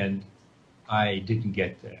success, and I didn't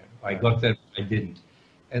get there. I got there, but I didn't.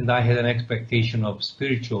 And I had an expectation of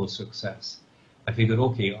spiritual success. I figured,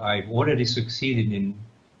 okay, I've already succeeded in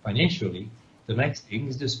financially. The next thing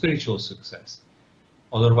is the spiritual success,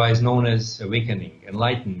 otherwise known as awakening,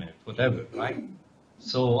 enlightenment, whatever, right?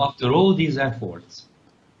 So after all these efforts,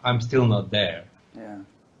 I'm still not there. Yeah.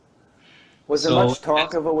 Was there much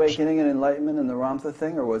talk of awakening and enlightenment in the Ramtha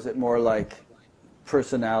thing, or was it more like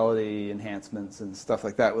personality enhancements and stuff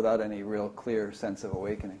like that without any real clear sense of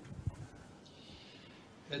awakening?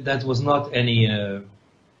 That was not any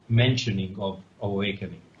mentioning of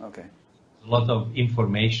awakening. Okay. A lot of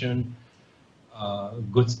information,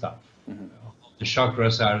 good stuff. Mm-hmm. The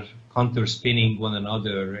chakras are counter-spinning one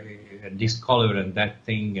another, this color and that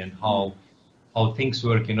thing, and how things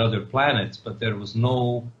work in other planets, but there was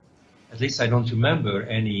no, at least I don't remember,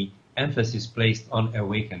 any emphasis placed on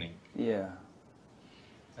awakening. Yeah.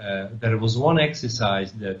 There was one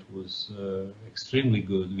exercise that was extremely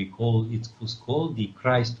good. It was called the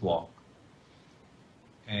Christ Walk.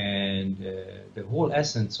 And the whole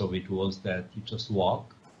essence of it was that you just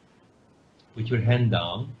walk with your hand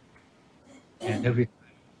down, and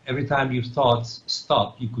every time your thoughts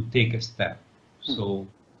stop, you could take a step. So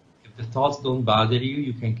if the thoughts don't bother you,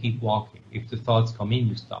 you can keep walking. If the thoughts come in,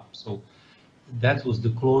 you stop. So that was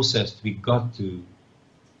the closest we got to,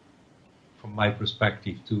 from my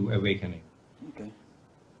perspective, to awakening. Okay.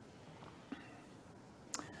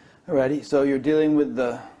 Alrighty, so you're dealing with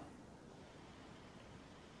the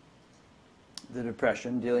the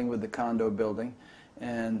depression, dealing with the condo building,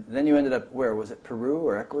 and then you ended up where? Was it Peru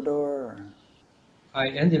or Ecuador? Or? I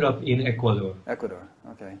ended up in Ecuador. Ecuador,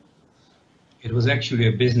 okay. It was actually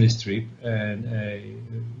a business trip, and a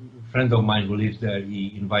friend of mine who lived there,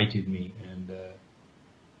 he invited me, and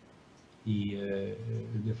the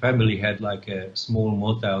family had like a small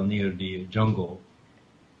motel near the jungle,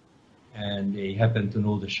 and they happened to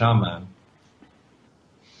know the shaman,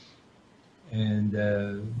 and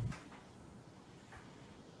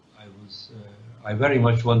I very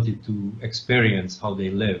much wanted to experience how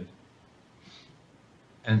they live,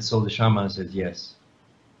 and so the shaman said yes.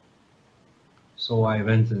 So I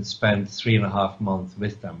went and spent 3.5 months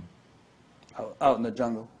with them. Out in the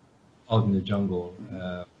jungle? Out in the jungle.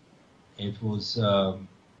 It was an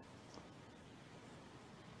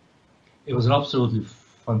absolutely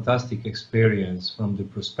fantastic experience from the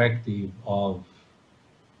perspective of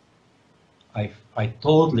I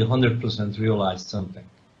totally 100% realized something.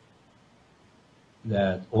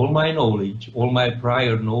 That all my knowledge, all my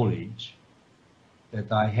prior knowledge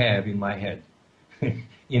that I have in my head,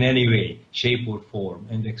 in any way, shape or form,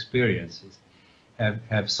 and experiences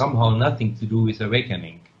have somehow nothing to do with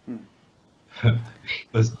awakening.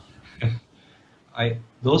 Because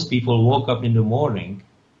those people woke up in the morning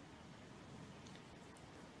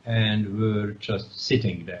and were just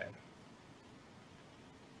sitting there.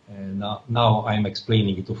 And now I'm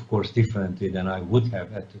explaining it, of course, differently than I would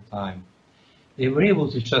have at the time. They were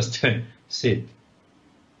able to just sit.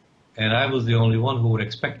 And I was the only one who were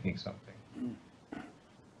expecting something.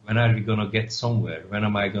 When are we going to get somewhere? When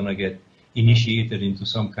am I going to get initiated into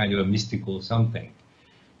some kind of a mystical something?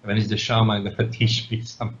 When is the shaman going to teach me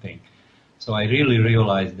something? So I really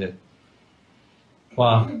realized that,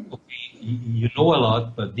 well, okay, you know a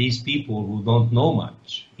lot, but these people who don't know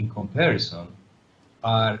much in comparison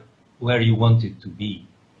are where you wanted to be.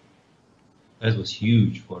 That was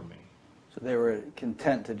huge for me. So they were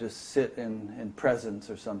content to just sit in presence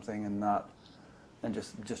or something and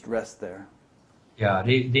just rest there. Yeah,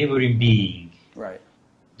 they were in being. Right.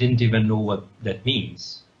 Didn't even know what that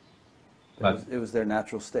means. But it was their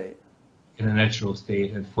natural state. In a natural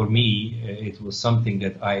state, and for me, it was something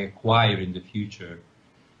that I acquire in the future.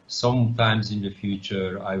 Sometimes in the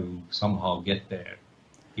future, I will somehow get there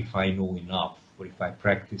if I know enough or if I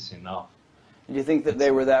practice enough. Do you think that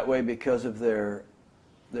they were that way because of their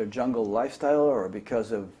jungle lifestyle, or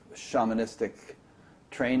because of shamanistic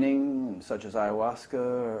training, such as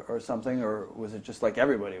ayahuasca or something, or was it just like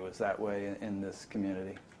everybody was that way in this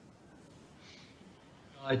community?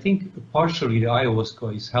 I think partially the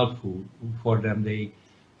ayahuasca is helpful for them.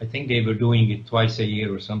 I think they were doing it twice a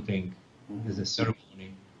year or something as a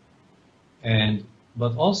ceremony,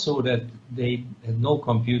 but also that they had no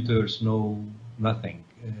computers, no nothing.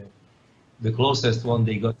 The closest one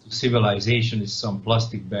they got to civilization is some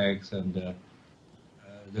plastic bags, and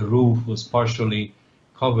the roof was partially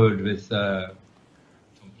covered with some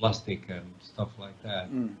plastic and stuff like that.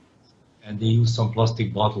 And they used some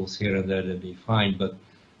plastic bottles here and there that they find, but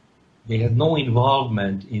they had no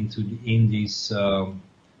involvement in this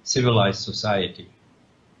civilized society,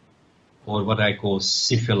 or what I call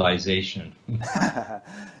civilization.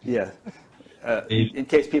 Yeah. In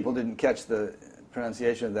case people didn't catch the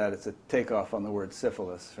pronunciation of that, it's a takeoff on the word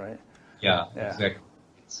syphilis, right? Yeah. Exactly.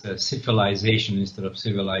 It's a civilization instead of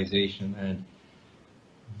civilization, and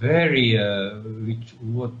very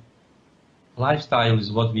what lifestyle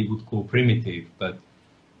is what we would call primitive, but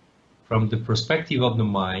from the perspective of the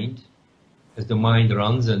mind, as the mind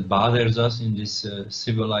runs and bothers us in this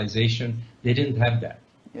civilization, they didn't have that.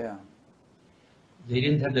 Yeah. They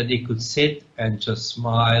didn't have that. They could sit and just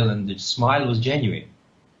smile, and the smile was genuine.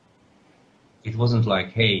 It wasn't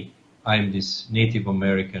like, hey, I'm this Native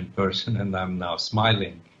American person and I'm now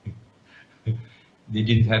smiling. They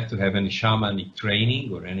didn't have to have any shamanic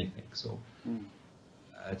training or anything. So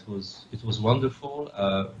it was wonderful.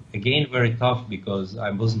 Again, very tough because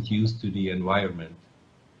I wasn't used to the environment.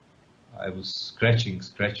 I was scratching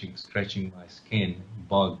my skin,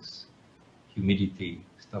 bugs, humidity,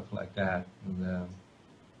 stuff like that. And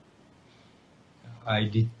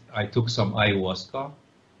I took some ayahuasca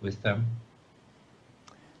with them.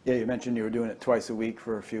 Yeah, you mentioned you were doing it twice a week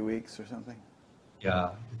for a few weeks or something. Yeah,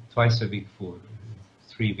 twice a week for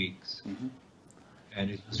 3 weeks. And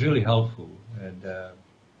it was really helpful. And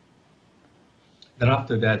then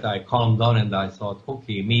after that, I calmed down and I thought,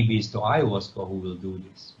 okay, maybe it's the ayahuasca who will do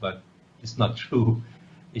this. But it's not true.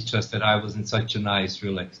 It's just that I was in such a nice,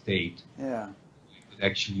 relaxed state. Yeah. I could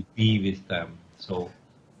actually be with them. So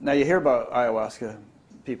now you hear about ayahuasca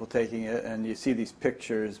people taking it, and you see these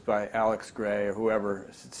pictures by Alex Gray or whoever,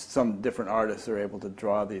 some different artists are able to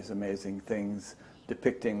draw these amazing things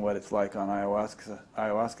depicting what it's like on ayahuasca.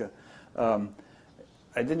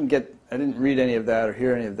 I didn't read any of that or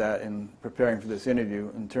hear any of that in preparing for this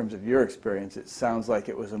interview. In terms of your experience, it sounds like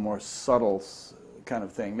it was a more subtle kind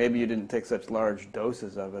of thing. Maybe you didn't take such large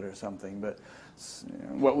doses of it or something, but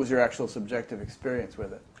what was your actual subjective experience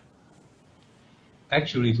with it?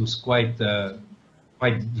 Actually, it was quite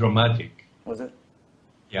dramatic. Was it?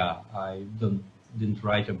 Yeah, I didn't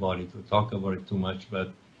write about it or talk about it too much, but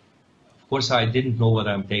of course I didn't know what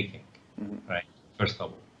I'm taking, right, first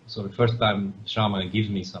of all. So the first time shaman gives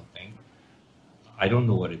me something, I don't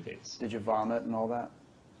know what it is. Did you vomit and all that?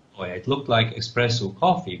 Oh yeah, it looked like espresso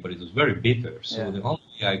coffee, but it was very bitter. So the only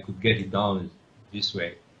way I could get it down is this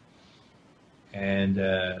way. And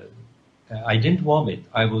I didn't vomit.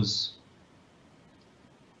 I was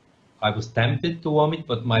tempted to vomit,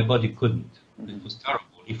 but my body couldn't. It was terrible.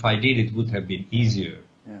 If I did, it would have been easier.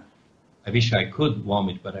 Yeah. I wish I could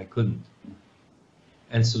vomit, but I couldn't.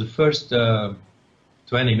 And so the first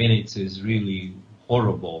 20 minutes is really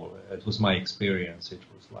horrible. It was my experience. It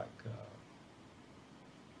was like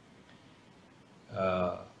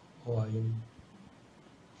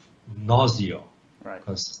nausea, right.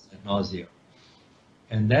 Constant nausea.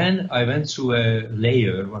 And then I went through a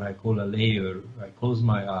layer, what I call a layer. I closed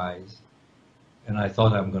my eyes, and I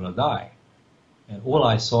thought I'm going to die. And all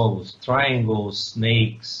I saw was triangles,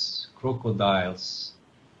 snakes, crocodiles,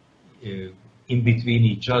 in between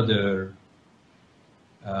each other,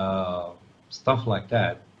 stuff like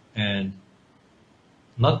that. And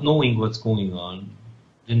not knowing what's going on,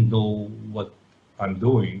 didn't know what I'm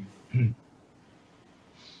doing.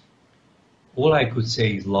 All I could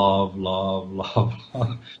say is love, love, love,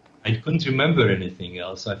 love. I couldn't remember anything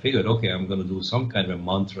else. I figured, okay, I'm going to do some kind of a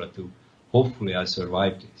mantra to hopefully I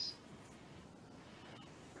survive this.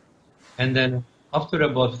 And then after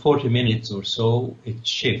about 40 minutes or so, it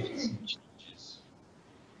shifts, it changes.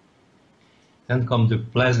 Then comes the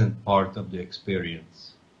pleasant part of the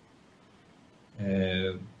experience.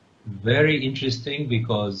 Very interesting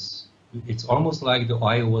because it's almost like the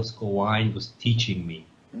ayahuasca wine was teaching me.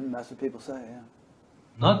 That's what people say, yeah.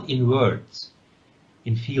 Not in words,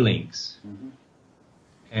 in feelings.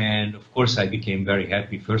 And of course I became very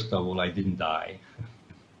happy. First of all, I didn't die.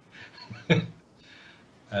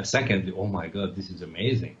 Secondly, oh my God, this is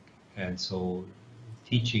amazing. And so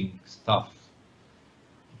teaching stuff,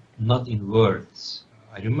 not in words.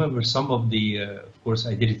 I remember some of the, of course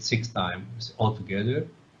I did it 6 times altogether.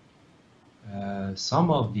 Some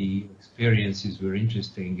of the experiences were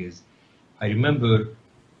interesting is, I remember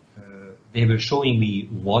they were showing me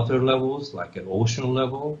water levels, like an ocean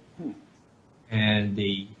level, and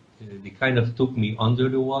they kind of took me under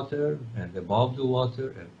the water, and above the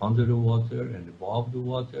water, and under the water, and above the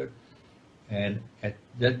water. And at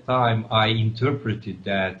that time, I interpreted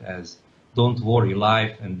that as, don't worry,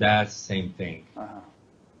 life and death, same thing.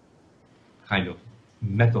 Kind of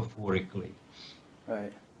metaphorically.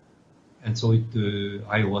 Right. And so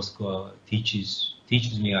ayahuasca teaches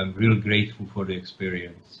me. I'm really grateful for the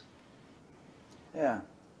experience. Yeah.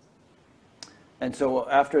 And so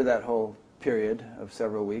after that whole period of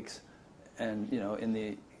several weeks, and in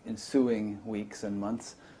the ensuing weeks and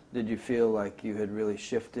months, did you feel like you had really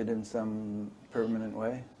shifted in some permanent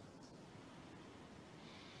way?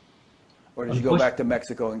 Or did you go back to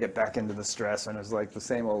Mexico and get back into the stress and it was like the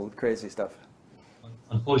same old crazy stuff?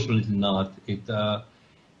 Unfortunately not.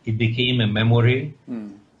 It became a memory.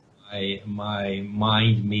 My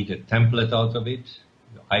mind made a template out of it,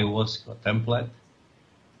 the ayahuasca template.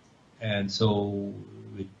 And so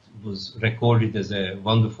it was recorded as a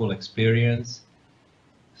wonderful experience,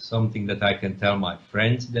 something that I can tell my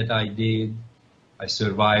friends that I did. I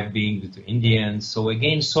survived being with the Indians. So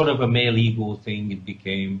again, sort of a male ego thing it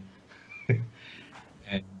became.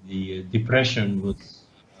 And the depression was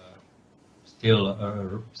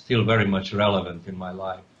still very much relevant in my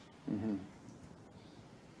life.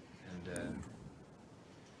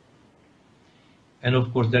 And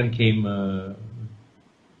of course then came,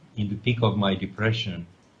 in the peak of my depression,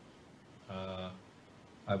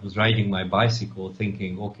 I was riding my bicycle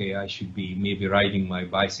thinking, okay, I should be maybe riding my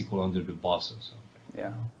bicycle under the bus or something.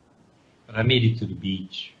 Yeah. But I made it to the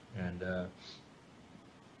beach, and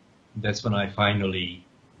that's when I finally,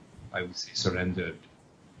 I would say, surrendered.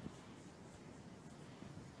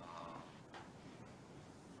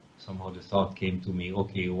 Somehow the thought came to me,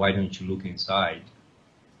 okay, why don't you look inside?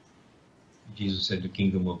 Jesus said the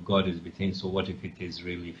kingdom of God is within, so what if it is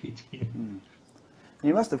really within?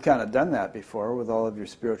 You must have kind of done that before with all of your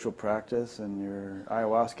spiritual practice and your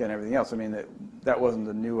ayahuasca and everything else. I mean, that wasn't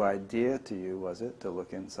a new idea to you, was it, to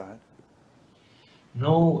look inside?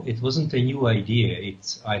 No, it wasn't a new idea.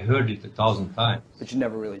 I heard it 1,000 times, But you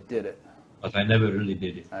never really did it. but I never really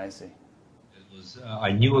did it. I see.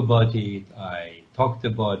 I knew about it. I talked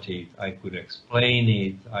about it. I could explain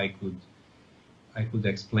it. I could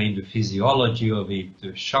explain the physiology of it,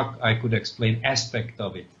 the shock. I could explain aspect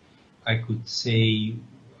of it. I could say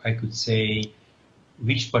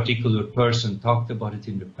which particular person talked about it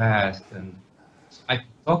in the past, and I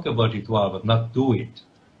could talk about it well, but not do it.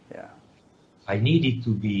 Yeah. I needed to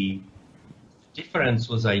be. The difference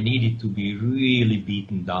was I needed to be really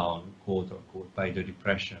beaten down, quote unquote, by the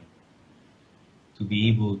depression, to be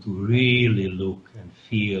able to really look and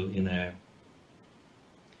feel in a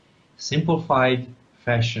simplified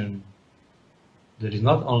fashion that is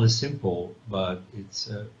not only simple, but it's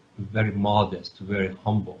very modest, very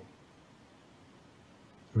humble.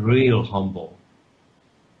 Real humble.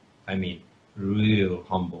 I mean, real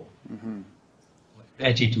humble. Mm-hmm. The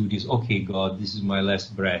attitude is, okay, God, this is my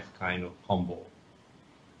last breath, kind of humble.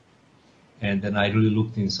 And then I really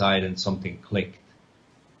looked inside and something clicked.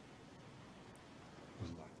 I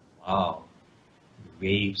was like, wow, the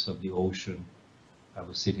waves of the ocean. I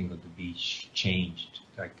was sitting on the beach, changed.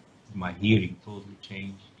 Like my hearing totally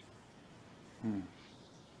changed. Hmm.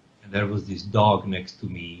 And there was this dog next to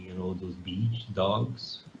me, you know, those beach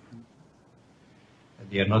dogs.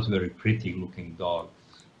 They are not very pretty looking dogs.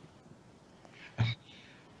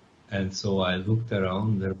 And so I looked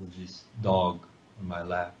around, there was this dog on my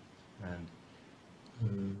lap, and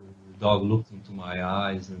the dog looked into my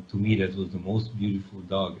eyes, and to me that was the most beautiful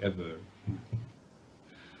dog ever.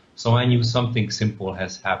 So I knew something simple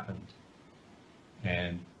has happened.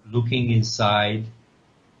 And looking inside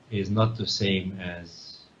is not the same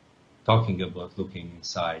as talking about looking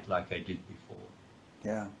inside like I did before.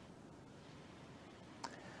 Yeah.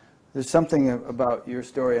 There's something about your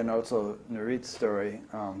story and also Nurit's story.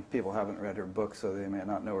 People haven't read her book, so they may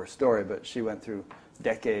not know her story, but she went through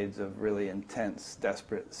decades of really intense,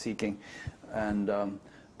 desperate seeking. And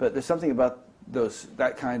but there's something about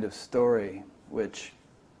that kind of story which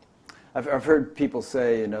I've heard people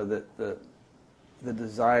say, you know, that the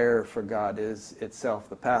desire for God is itself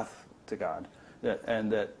the path to God, and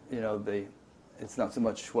that, you know, it's not so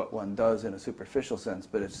much what one does in a superficial sense,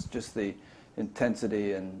 but it's just the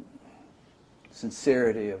intensity and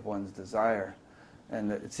sincerity of one's desire. And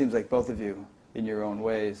it seems like both of you, in your own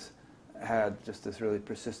ways, had just this really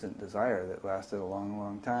persistent desire that lasted a long,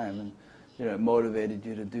 long time, and, you know, it motivated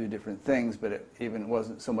you to do different things, but it even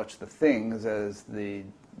wasn't so much the things as the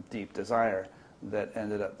deep desire that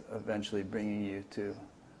ended up eventually bringing you to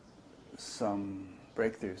some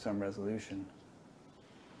breakthrough, some resolution.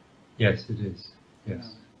 Yes, it is.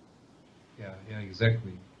 Yes. Yeah,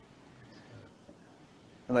 exactly.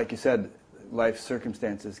 And like you said, life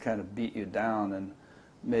circumstances kind of beat you down and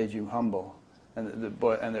made you humble. And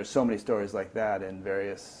there's so many stories like that in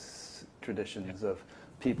various traditions of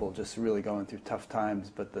people just really going through tough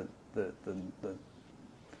times, but the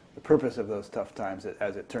purpose of those tough times,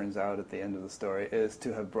 as it turns out at the end of the story, is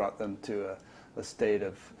to have brought them to a state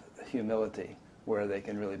of humility where they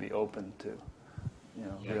can really be open to, you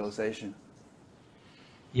know, Yes. realization.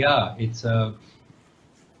 Yeah, it's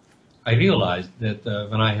I realized that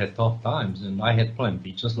when I had tough times, and I had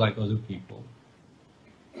plenty, just like other people,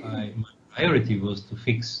 my priority was to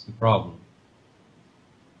fix the problem.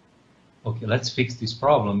 Okay, let's fix this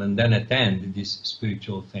problem and then attend this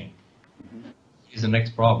spiritual thing. Mm-hmm. Here's the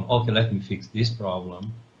next problem. Okay, let me fix this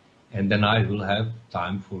problem, and then I will have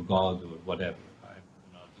time for God or whatever. I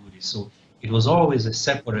will not do this. So it was always a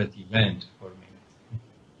separate event for me.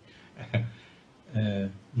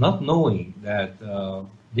 Not knowing that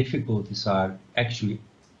difficulties are actually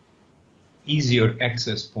easier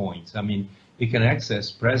access points. I mean, we can access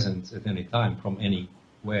presence at any time from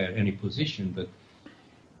anywhere, any position, but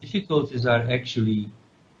difficulties are actually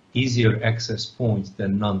easier access points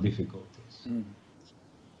than non-difficulties. Mm.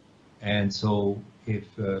 And so if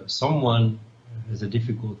someone has a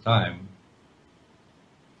difficult time,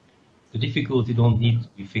 the difficulty don't need to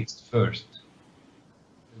be fixed first.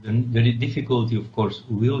 The difficulty, of course,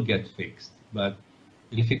 will get fixed, but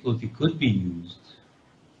the difficulty could be used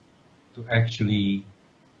to actually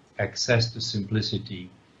access the simplicity,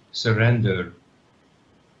 surrender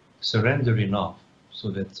enough so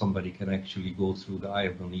that somebody can actually go through the eye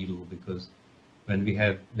of the needle, because when we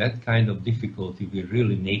have that kind of difficulty, we're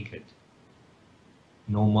really naked.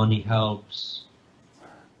 No money helps.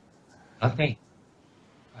 Nothing.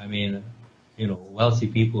 I mean, you know, wealthy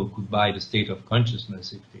people could buy the state of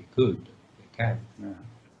consciousness if they could. They can.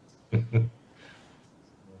 Yeah.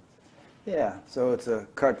 Yeah, so it's a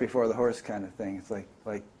cart before the horse kind of thing. It's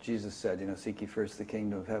like Jesus said, seek ye first the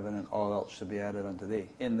kingdom of heaven and all else shall be added unto thee,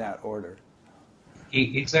 in that order.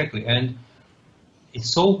 Exactly, and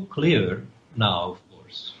it's so clear now, of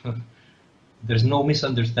course. There's no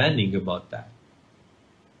misunderstanding about that.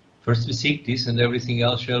 First we seek this and everything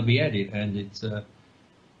else shall be added, and it's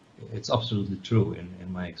absolutely true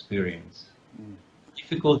in my experience. Mm.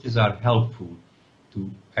 Difficulties are helpful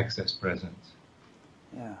to access presence.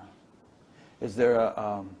 Yeah. Is there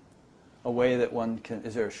a way that one can,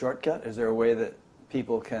 is there a shortcut? Is there a way that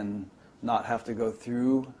people can not have to go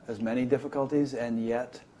through as many difficulties and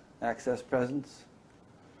yet access presence?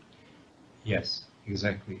 Yes,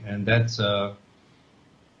 exactly. And that's the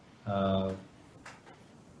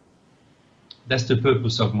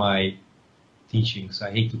purpose of my teachings.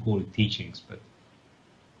 I hate to call it teachings, but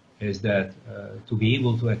is that to be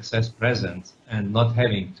able to access presence and not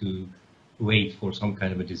having to wait for some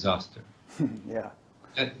kind of a disaster. Yeah.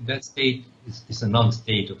 That state is a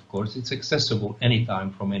non-state, of course. It's accessible anytime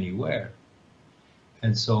from anywhere.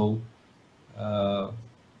 And so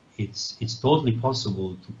it's totally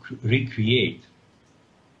possible to recreate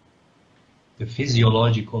the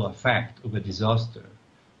physiological effect of a disaster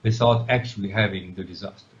without actually having the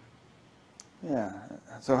disaster. Yeah.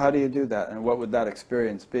 So how do you do that? And what would that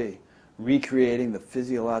experience be? Recreating the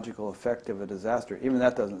physiological effect of a disaster. Even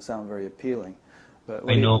that doesn't sound very appealing. But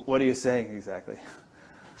what are you saying exactly?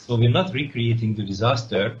 So we're not recreating the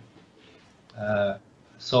disaster.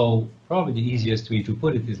 So probably the easiest way to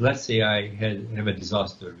put it is, let's say I have a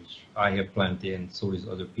disaster, which I have plenty, and so is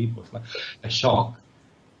other people. It's like a shock,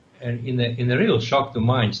 and in a real shock, the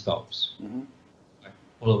mind stops. Mm-hmm. Like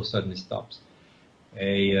all of a sudden, it stops.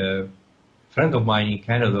 A friend of mine in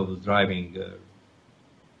Canada was driving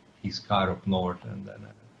his car up north, and then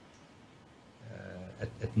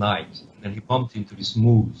at night, and he bumped into this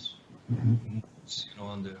moose,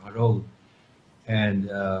 on the road, and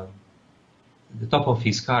the top of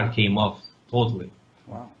his car came off totally.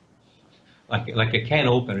 Wow! Like a can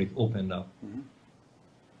opener, it opened up. Mm-hmm.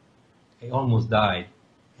 He almost died,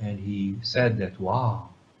 and he said that, wow.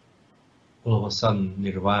 All of a sudden,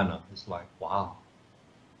 nirvana is like, wow.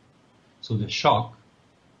 So the shock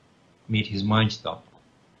made his mind stop,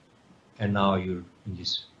 and now you're in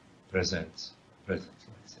this presence, let's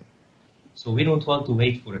say. So we don't want to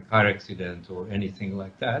wait for a car accident or anything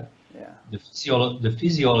like that. Yeah. The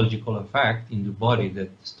physiological effect in the body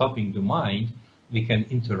that's stopping the mind, we can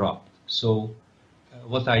interrupt. So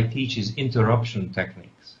what I teach is interruption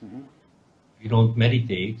techniques. Mm-hmm. You don't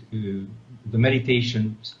meditate. The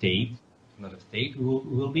meditation state, not a state,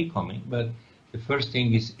 will be coming, but the first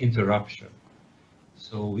thing is interruption.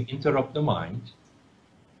 So we interrupt the mind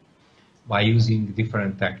by using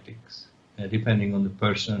different tactics. Depending on the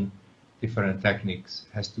person, different techniques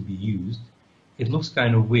has to be used. It looks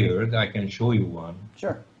kind of weird. I can show you one.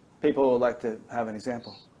 Sure. People would like to have an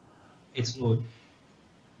example.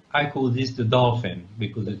 I call this the dolphin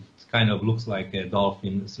because it kind of looks like a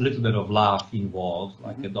dolphin. It's a little bit of laugh involved,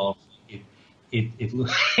 like a dolphin. It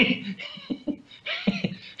looks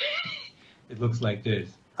it looks like this.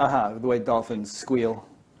 The way dolphins squeal.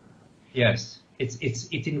 Yes,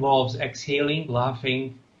 it involves exhaling,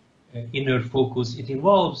 laughing, inner focus. It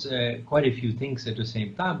involves quite a few things at the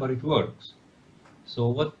same time, but it works. So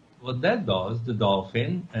what that does, the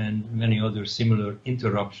dolphin and many other similar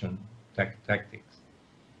interruption tactics,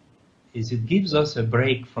 is it gives us a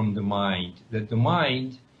break from the mind, that the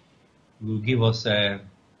mind will give us a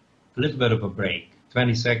little bit of a break,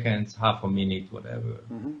 20 seconds, half a minute, whatever.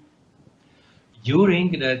 Mm-hmm.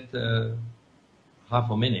 During that half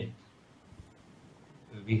a minute,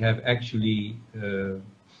 we have actually,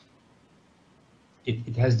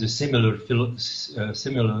 it has the similar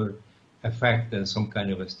effect as some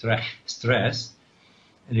kind of a stress,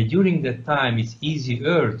 and during that time it's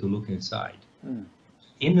easier to look inside. Mm.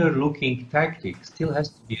 Inner looking tactic still has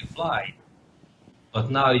to be applied,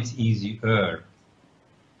 but now it's easier.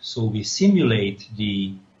 So we simulate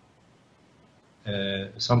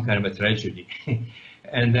some kind of a tragedy,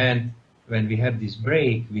 and then when we have this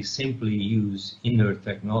break, we simply use inner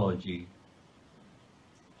technology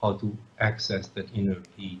how to access that inner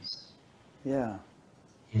peace. Yeah.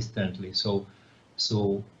 Instantly. So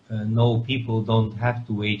no, people don't have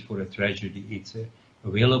to wait for a tragedy. It's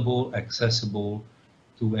available, accessible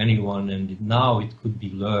to anyone, and now it could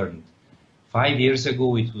be learned. 5 years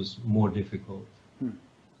ago, it was more difficult.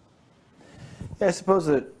 Yeah, I suppose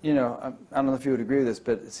that, I don't know if you would agree with this,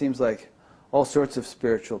 but it seems like all sorts of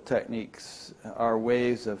spiritual techniques are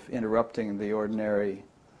ways of interrupting the ordinary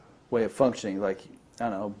way of functioning. Like, I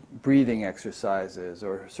don't know, breathing exercises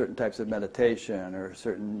or certain types of meditation or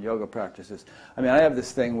certain yoga practices. I mean, I have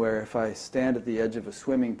this thing where if I stand at the edge of a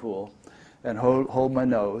swimming pool and hold my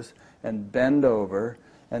nose and bend over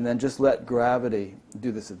and then just let gravity,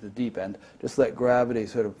 do this at the deep end, just let gravity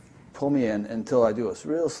sort of pull me in until I do a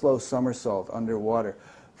real slow somersault underwater.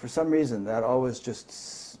 For some reason, that always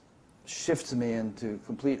just shifts me into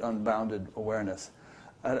complete unbounded awareness.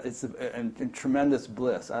 It's a tremendous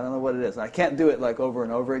bliss. I don't know what it is. I can't do it like over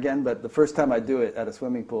and over again, but the first time I do it at a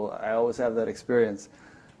swimming pool, I always have that experience.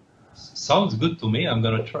 Sounds good to me. I'm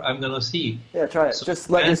gonna try. I'm gonna see. Yeah, try it. So,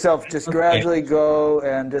 just let yourself just gradually go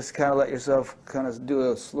and just kind of let yourself kind of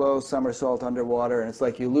do a slow somersault underwater, and it's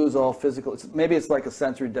like you lose all physical. Maybe it's like a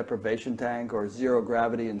sensory deprivation tank or zero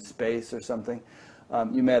gravity in space or something.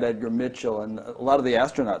 You met Edgar Mitchell, and a lot of the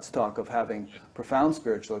astronauts talk of having profound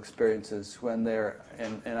spiritual experiences when they're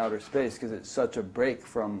in outer space because it's such a break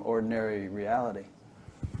from ordinary reality.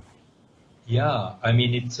 Yeah, I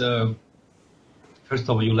mean, it's first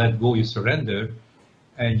of all, you let go, you surrender,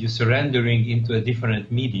 and you're surrendering into a different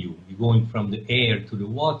medium. You're going from the air to the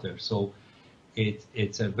water, so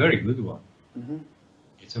it's a very good one. Mm-hmm.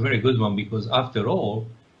 It's a very good one because after all,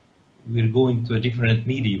 we're going to a different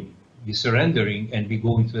medium. We're surrendering and we're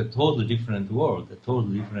going to a totally different world, a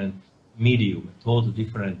totally different medium, a totally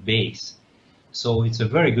different base. So it's a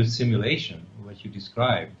very good simulation, what you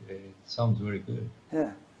described. It sounds very good.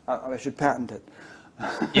 Yeah, I should patent it.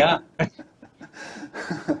 Yeah.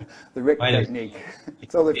 The Rick technique.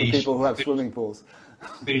 It's only for people who have swimming pools.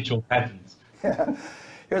 Spiritual patents. Yeah.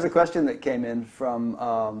 Here's a question that came in from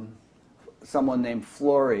someone named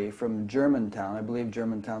Flory from Germantown. I believe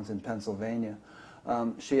Germantown's in Pennsylvania.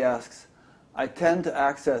 She asks, I tend to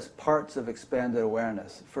access parts of expanded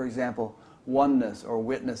awareness, for example, oneness or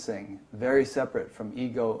witnessing, very separate from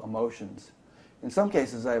ego emotions. In some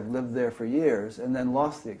cases, I have lived there for years and then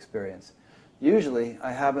lost the experience. Usually,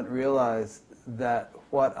 I haven't realized that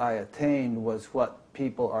what I attained was what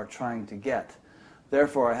people are trying to get.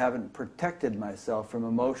 Therefore, I haven't protected myself from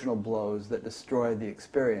emotional blows that destroy the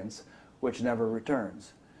experience, which never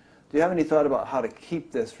returns. Do you have any thought about how to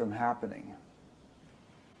keep this from happening?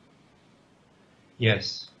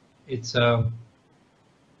 Yes, it's one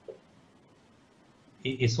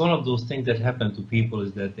of those things that happen to people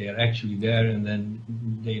is that they are actually there and then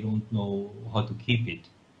they don't know how to keep it.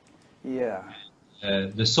 Yeah.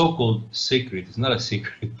 The so-called secret, it's not a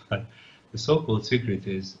secret, but the so-called secret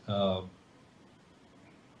is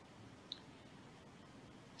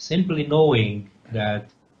simply knowing that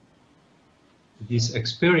this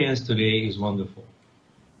experience today is wonderful.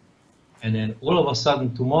 And then all of a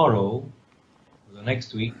sudden tomorrow, the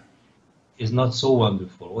next week, is not so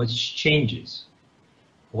wonderful, which changes.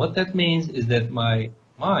 What that means is that my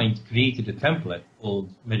mind created a template called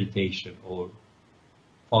meditation or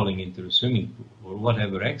falling into the swimming pool or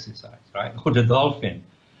whatever exercise, right? Or the dolphin.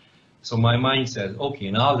 So my mind says,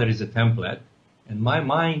 okay, now there is a template and my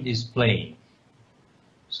mind is playing.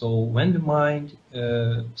 So when the mind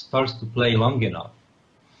starts to play long enough,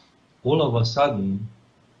 all of a sudden,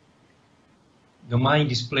 the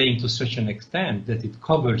mind is playing to such an extent that it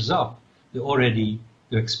covers up the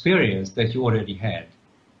experience that you already had.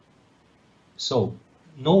 So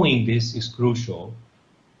knowing this is crucial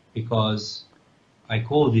because I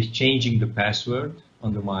call this changing the password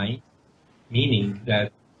on the mind, meaning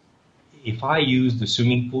that if I use the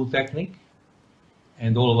swimming pool technique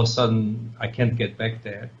and all of a sudden I can't get back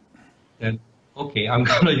there, then okay, I'm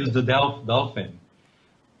going to use the dolphin.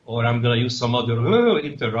 Or I'm going to use some other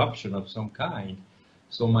interruption of some kind.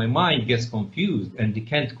 So my mind gets confused and they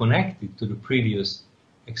can't connect it to the previous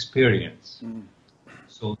experience. Mm.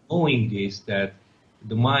 So knowing this, that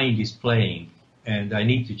the mind is playing and I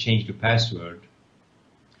need to change the password,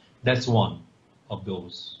 that's one of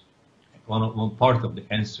those, one part of the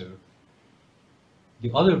answer.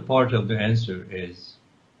 The other part of the answer is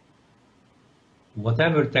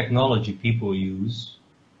whatever technology people use,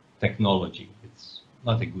 technology, it's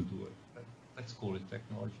not a good word, but let's call it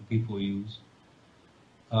technology people use.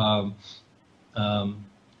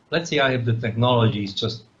 Let's say I have the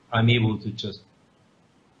technologies, I'm able to just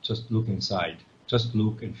look inside, just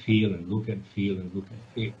look and feel and look and feel and look and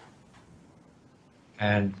feel.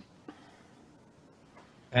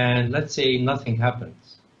 And let's say nothing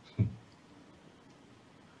happens.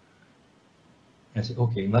 I say,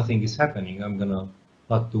 okay, nothing is happening, I'm gonna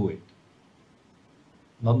not do it.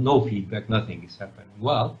 No feedback, nothing is happening.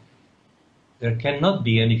 Well, there cannot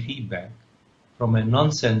be any feedback from a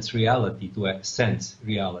nonsense reality to a sense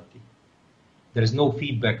reality. There is no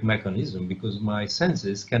feedback mechanism because my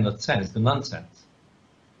senses cannot sense the nonsense.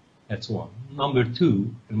 That's one. Number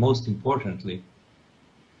two, and most importantly,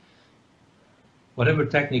 whatever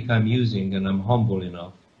technique I'm using, and I'm humble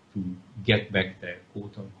enough to get back there,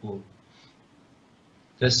 quote unquote,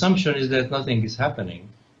 the assumption is that nothing is happening.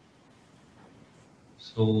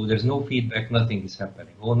 So there's no feedback, nothing is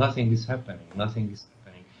happening. Oh, nothing is happening, nothing is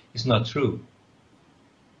happening. It's not true.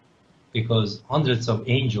 Because hundreds of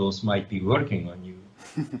angels might be working on you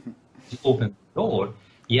to open the door,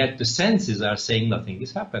 yet the senses are saying nothing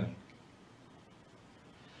is happening.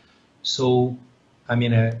 So, I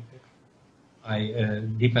mean,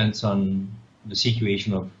 depends on the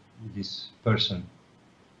situation of this person.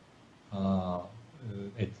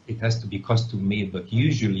 It has to be custom made, but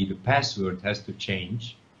usually the password has to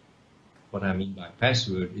change. What I mean by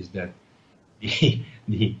password is that the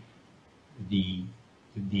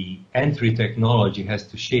entry technology has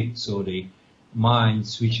to shift so the mind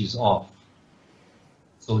switches off,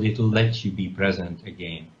 so that it will let you be present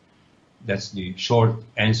again. That's the short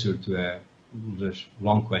answer to a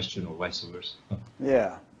long question, or vice versa.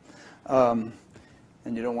 Yeah. And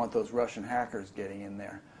you don't want those Russian hackers getting in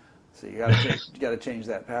there. So you got to change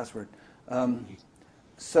that password.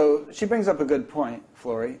 So she brings up a good point,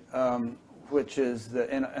 Flory, which is that,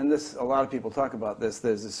 and this, a lot of people talk about this.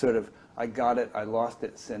 There's this sort of "I got it, I lost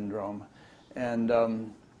it" syndrome, and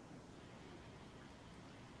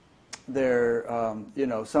you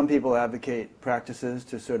know, some people advocate practices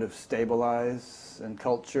to sort of stabilize and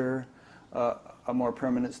culture a more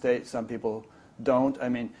permanent state. Some people don't. I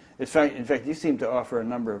mean, in fact, you seem to offer a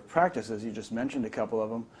number of practices. You just mentioned a couple of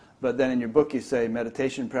them. But then in your book you say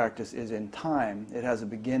meditation practice is in time. It has a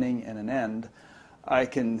beginning and an end. I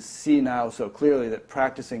can see now so clearly that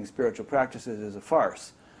practicing spiritual practices is a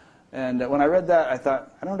farce. And when I read that, I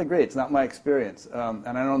thought, I don't agree. It's not my experience. And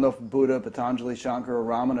I don't know if Buddha, Patanjali, Shankara, or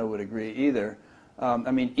Ramana would agree either.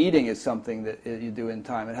 I mean, eating is something that you do in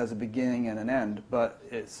time. It has a beginning and an end, but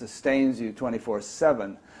it sustains you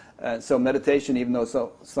 24/7. So meditation, even though it's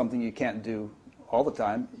something you can't do all the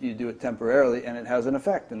time, you do it temporarily, and it has an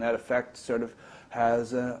effect, and that effect sort of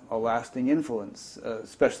has a lasting influence,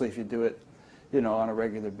 especially if you do it, you know, on a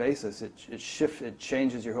regular basis. It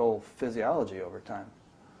changes your whole physiology over time.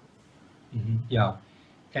 Mm-hmm. Yeah,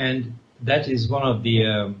 and that is one of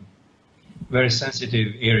the very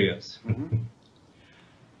sensitive areas. Mm-hmm.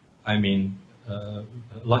 I mean,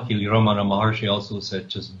 luckily Ramana Maharshi also said,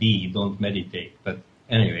 just be, don't meditate. But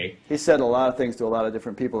anyway. He said a lot of things to a lot of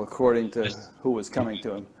different people according to who was coming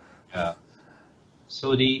to him. Yeah.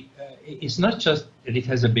 So it's not just that it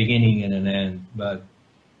has a beginning and an end, but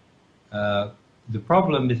the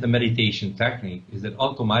problem with the meditation technique is that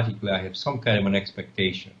automatically I have some kind of an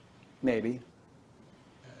expectation. Maybe.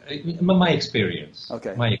 My experience.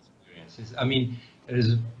 Okay. My experience is, I mean,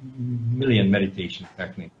 there's a million meditation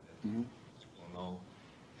techniques that people know,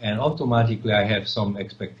 and automatically I have some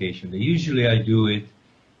expectation. Usually I do it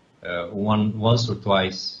once or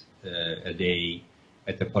twice a day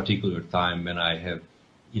at a particular time when I have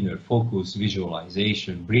inner focus,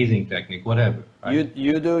 visualization, breathing technique, whatever. Right?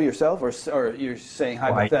 You do yourself, or you're saying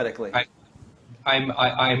hypothetically?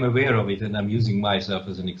 I'm aware of it, and I'm using myself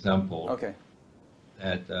as an example. Okay.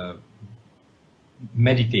 That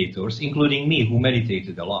meditators, including me, who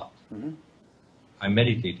meditated a lot. Mm-hmm. I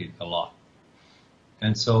meditated a lot.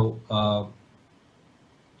 And so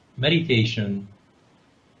meditation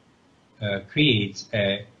creates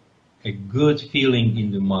a good feeling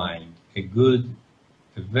in the mind, a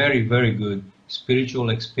very, very good spiritual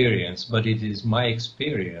experience, but it is my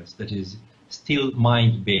experience that is still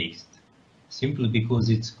mind-based, simply because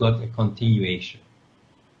it's got a continuation.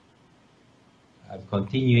 I've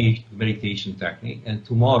continued meditation technique, and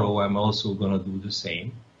tomorrow I'm also going to do the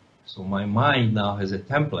same. So my mind now has a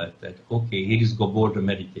template that, okay, here is Gabor the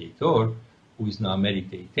meditator, who is now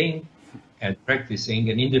meditating and practicing,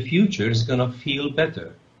 and in the future is going to feel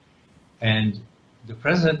better. And the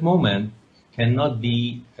present moment cannot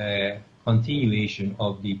be a continuation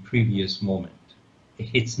of the previous moment.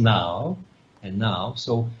 It's now and now.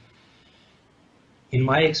 So in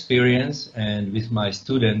my experience and with my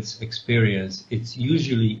students' experience, it's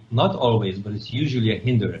usually, not always, but it's usually a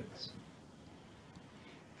hindrance.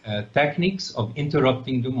 Techniques of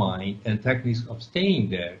interrupting the mind and techniques of staying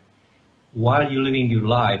there while you're living your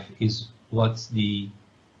life is what's the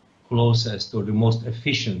closest or the most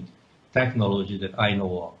efficient technology that I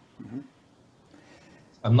know of. Mm-hmm.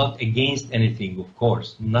 I'm not against anything, of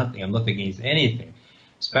course, nothing. I'm not against anything,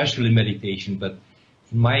 especially meditation, but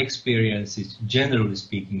in my experience, it's generally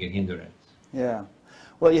speaking a hindrance. Yeah.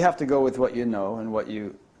 Well, you have to go with what you know and what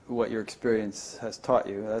your experience has taught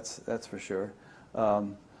you. That's for sure.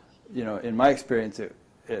 You know, in my experience, it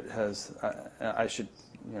has. I should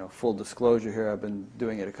full disclosure here, I've been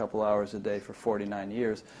doing it a couple hours a day for 49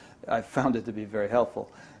 years. I found it to be very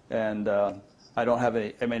helpful. And I don't have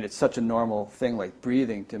any, I mean, it's such a normal thing like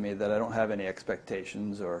breathing to me that I don't have any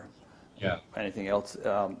expectations or anything else.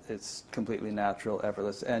 It's completely natural,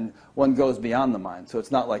 effortless, and one goes beyond the mind. So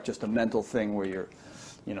it's not like just a mental thing where you're,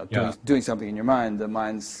 doing something in your mind. The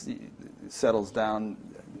mind settles down,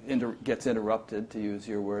 gets interrupted, to use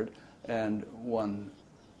your word, and one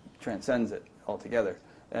transcends it altogether.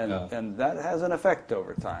 And that has an effect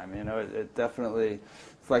over time. It definitely,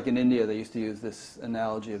 it's like in India they used to use this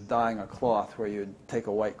analogy of dyeing a cloth, where you'd take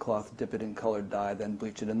a white cloth, dip it in colored dye, then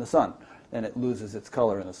bleach it in the sun, and it loses its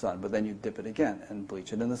color in the sun. But then you dip it again and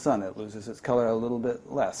bleach it in the sun. It loses its color a little bit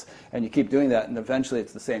less. And you keep doing that, and eventually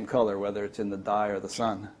it's the same color, whether it's in the dye or the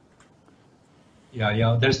sun.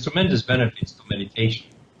 Yeah. There's tremendous benefits to meditation.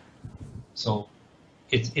 So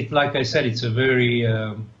it's like I said, it's a very...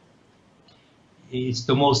 it's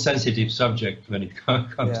the most sensitive subject when it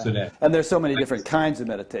comes to that. And there's so many different kinds of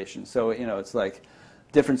meditation. So, it's like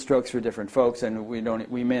different strokes for different folks, and we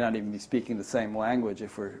may not even be speaking the same language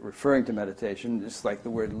if we're referring to meditation. Just like the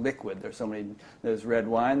word liquid, there's red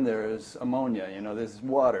wine, there's ammonia, there's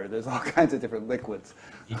water, there's all kinds of different liquids.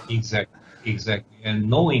 Exactly. And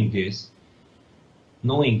knowing this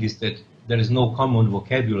that there is no common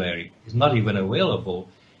vocabulary, is not even available,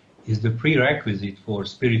 is the prerequisite for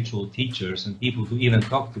spiritual teachers and people to even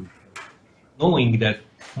talk to. Knowing that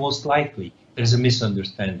most likely there's a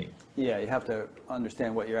misunderstanding. Yeah, you have to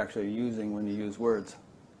understand what you're actually using when you use words.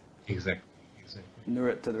 Exactly.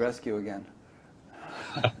 Nurit to the rescue again.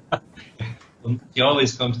 He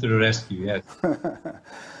always comes to the rescue, yes.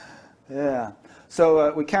 Yeah.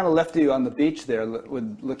 So we kind of left you on the beach there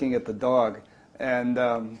with looking at the dog, and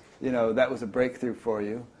that was a breakthrough for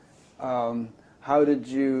you. How did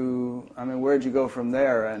you, where did you go from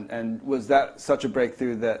there? And was that such a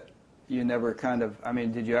breakthrough that you never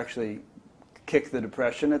did you actually kick the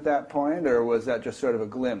depression at that point, or was that just sort of a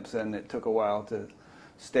glimpse and it took a while to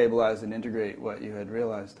stabilize and integrate what you had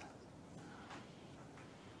realized?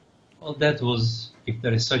 Well, that was, if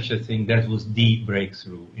there is such a thing, that was the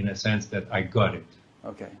breakthrough, in a sense that I got it.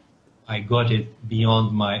 Okay. I got it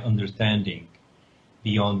beyond my understanding,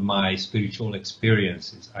 beyond my spiritual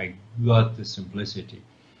experiences. I got the simplicity.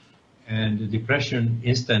 And the depression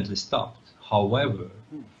instantly stopped. However,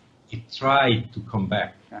 it tried to come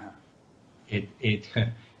back. Uh-huh.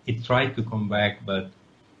 It tried to come back, but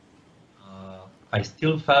I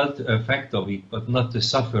still felt the effect of it, but not the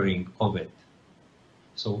suffering of it.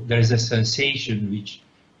 So there is a sensation which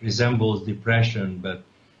resembles depression, but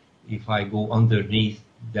if I go underneath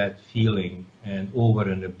that feeling and over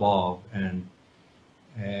and above and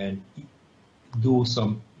do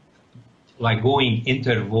some, like going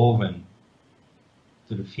interwoven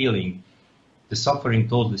to the feeling, the suffering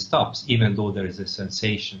totally stops, even though there is a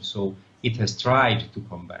sensation. So it has tried to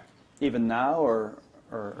come back. Even now, or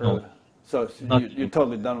no, so you're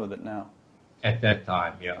totally done with it now? At that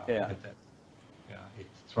time, yeah. It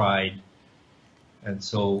tried. And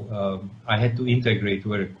so I had to integrate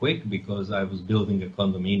very quick because I was building a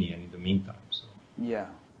condominium in the meantime. So. Yeah.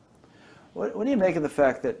 What do you make of the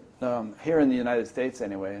fact that here in the United States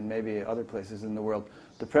anyway, and maybe other places in the world,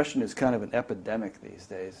 depression is kind of an epidemic these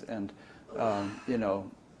days, and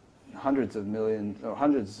hundreds of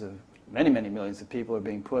many millions of people are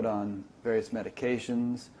being put on various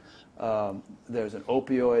medications. There's an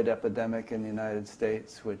opioid epidemic in the United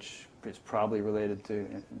States, which is probably related to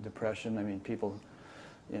depression. People,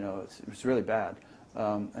 it's really bad.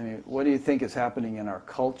 What do you think is happening in our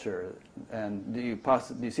culture, and do you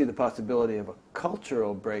see the possibility of a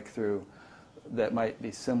cultural breakthrough that might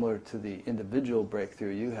be similar to the individual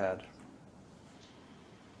breakthrough you had?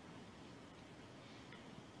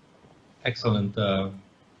 Excellent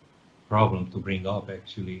problem to bring up,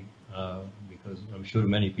 actually, because I'm sure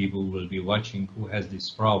many people will be watching who has this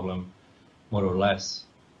problem, more or less.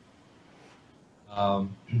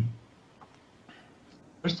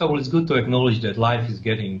 First of all, it's good to acknowledge that life is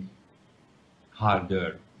getting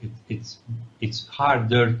harder. It's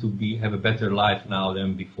harder to have a better life now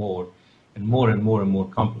than before, and more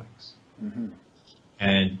complex. Mm-hmm.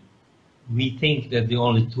 And we think that the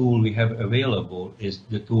only tool we have available is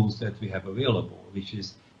the tools that we have available, which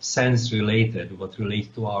is sense-related, what relates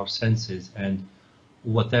to our senses and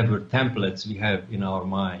whatever templates we have in our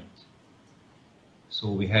mind.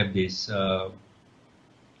 So we have this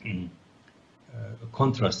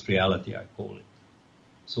contrast reality, I call it.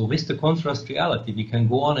 So with the contrast reality, we can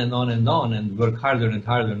go on and on and on and work harder and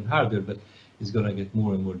harder and harder, but it's going to get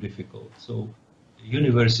more and more difficult. So the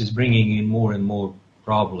universe is bringing in more and more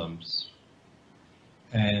problems.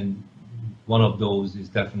 And one of those is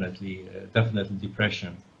definitely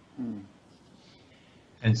depression.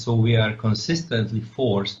 And so we are consistently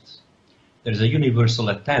forced. There's a universal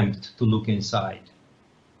attempt to look inside.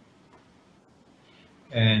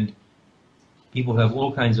 And people have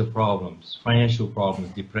all kinds of problems, financial problems,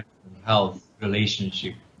 depression, health,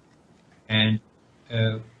 relationship. And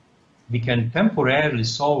we can temporarily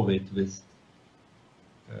solve it with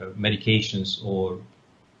medications or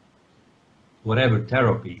whatever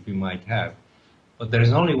therapy we might have. But there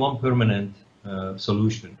is only one permanent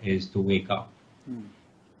solution, is to wake up.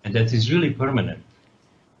 And that is really permanent.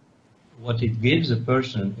 What it gives a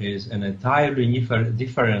person is an entirely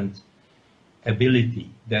different ability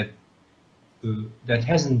that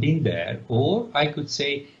hasn't been there, or I could say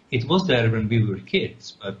it was there when we were kids,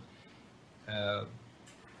 but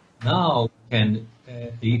now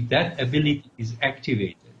if that ability is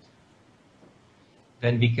activated,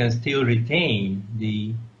 then we can still retain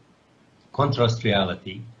the contrast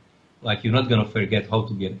reality. Like, you're not going to forget how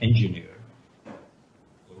to be an engineer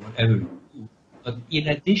or whatever you do. But in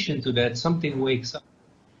addition to that, something wakes up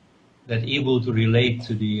that able to relate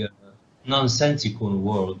to the nonsensical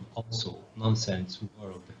world also, nonsense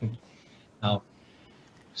world. Now,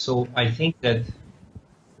 so I think that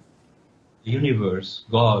the universe,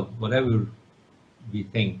 God, whatever we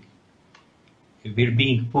think, we're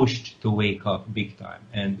being pushed to wake up big time.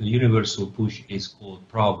 And the universal push is called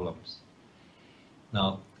problems.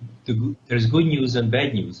 Now, there's good news and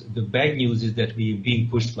bad news. The bad news is that we're being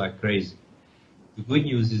pushed like crazy. The good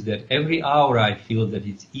news is that every hour I feel that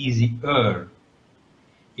it's easier.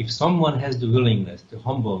 If someone has the willingness, the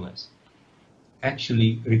humbleness,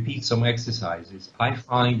 actually repeat some exercises, I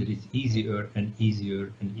find that it's easier and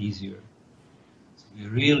easier and easier. So we're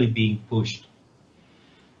really being pushed.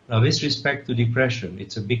 Now, with respect to depression,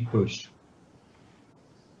 it's a big push.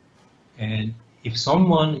 And if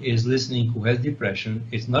someone is listening who has depression,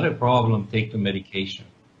 it's not a problem, take the medication.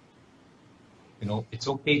 You know, it's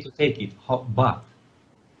okay to take it, but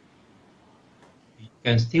you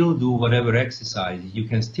can still do whatever exercises, you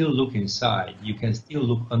can still look inside, you can still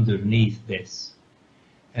look underneath this.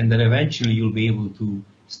 And then eventually you'll be able to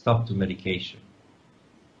stop the medication.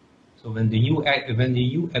 So when the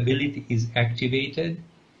new ability is activated,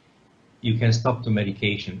 you can stop the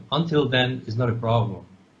medication. Until then, it's not a problem.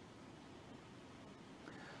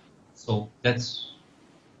 So that's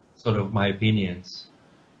sort of my opinions.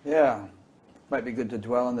 Yeah, might be good to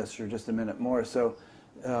dwell on this for just a minute more. So,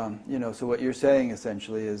 so what you're saying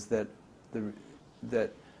essentially is that the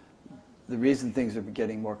reason things are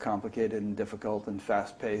getting more complicated and difficult and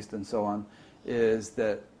fast-paced and so on is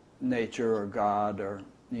that nature or God or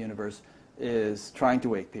the universe is trying to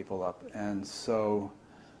wake people up. And so,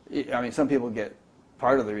 I mean, some people get,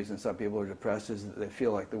 part of the reason some people are depressed is that they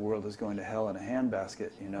feel like the world is going to hell in a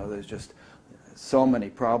handbasket. You know, there's just so many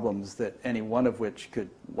problems that any one of which could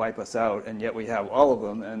wipe us out, and yet we have all of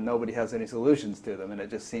them and nobody has any solutions to them, and it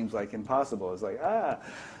just seems like impossible. It's like,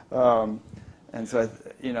 and so,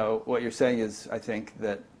 what you're saying is, I think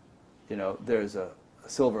that, there's a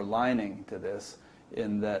silver lining to this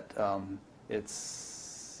in that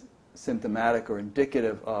it's symptomatic or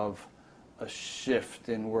indicative of a shift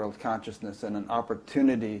in world consciousness and an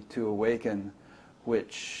opportunity to awaken,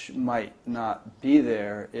 which might not be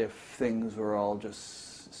there if things were all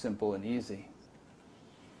just simple and easy.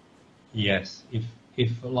 Yes,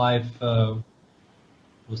 if life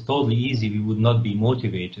was totally easy, we would not be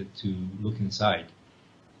motivated to look inside.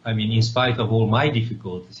 I mean, in spite of all my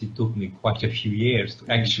difficulties, it took me quite a few years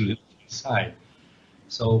to actually look inside.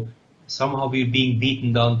 So somehow we're being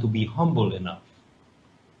beaten down to be humble enough.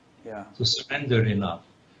 Yeah. To surrender enough,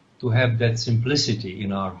 to have that simplicity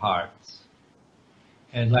in our hearts.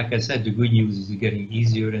 And like I said, the good news is getting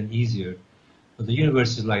easier and easier. But the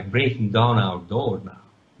universe is like breaking down our door now.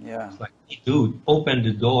 Yeah. It's like, dude, open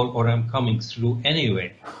the door or I'm coming through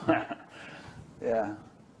anyway. Yeah.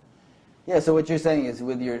 Yeah, so what you're saying is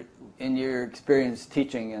in your experience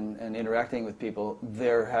teaching and interacting with people,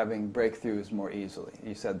 they're having breakthroughs more easily.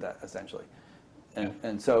 You said that essentially.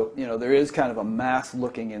 And so, there is kind of a mass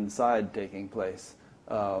looking inside taking place.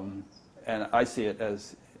 And I see it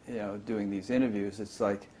as, doing these interviews, it's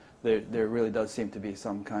like there really does seem to be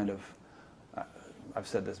some kind of, I've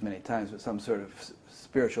said this many times, but some sort of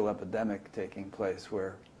spiritual epidemic taking place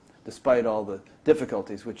where, despite all the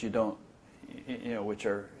difficulties, which which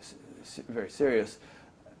are very serious,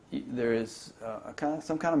 there is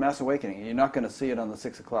some kind of mass awakening. You're not going to see it on the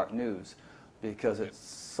 6 o'clock news because it's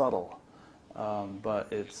subtle.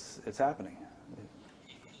 But it's happening.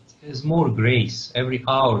 There's more grace. Every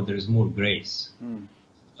hour there's more grace.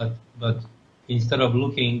 But instead of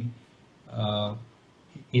looking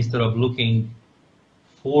instead of looking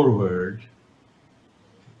forward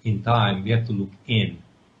in time, we have to look in.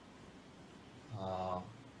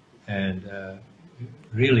 And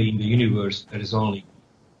really in the universe there is only,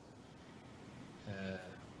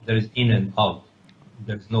 there is in and out.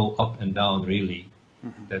 There's no up and down really.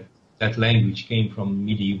 Mm-hmm. That language came from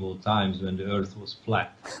medieval times when the earth was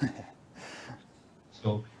flat.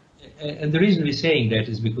 So, and the reason we're saying that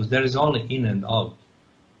is because there is only in and out.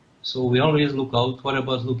 So we always look out. What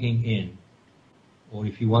about looking in? Or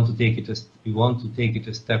if you want to take it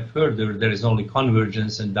a step further, there is only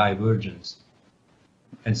convergence and divergence.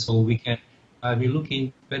 And so we can, when we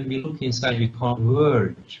look inside, we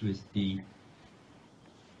converge with the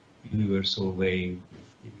universal way,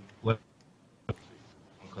 what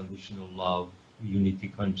unconditional love, unity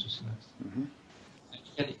consciousness. Mm-hmm.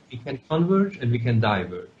 We can converge and we can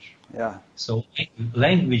diverge. Yeah. So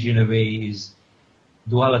language in a way is,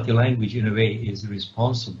 duality language in a way is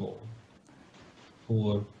responsible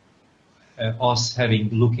for us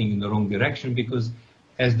looking in the wrong direction, because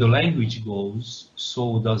as the language goes,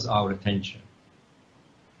 so does our attention.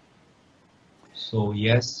 So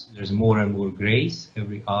yes, there's more and more grace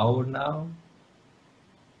every hour now,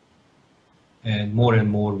 and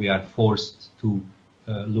more we are forced to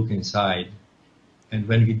look inside. And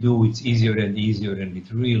when we do, it's easier and easier, and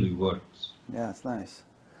it really works. Yeah, it's nice.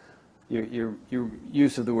 Your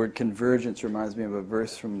use of the word convergence reminds me of a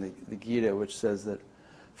verse from the Gita, which says that,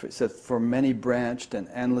 it says, "For many branched and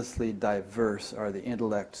endlessly diverse are the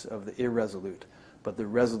intellects of the irresolute, but the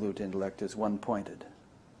resolute intellect is one-pointed."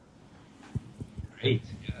 Great,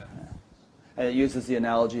 yeah. And it uses the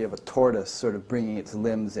analogy of a tortoise sort of bringing its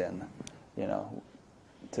limbs in,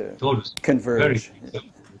 to converge. The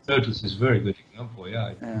tortoise is a very good example, yeah.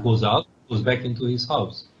 It goes out, goes back into his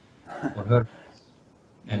house, or her,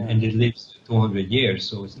 and it lives 200 years,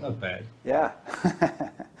 so it's not bad. Yeah.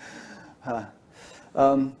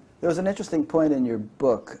 There was an interesting point in your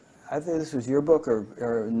book. I think this was your book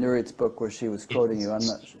or Nurit's book where she was quoting you. I'm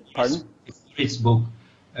not sure. Pardon? It's Nurit's book.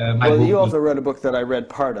 Well, you also read a book that I read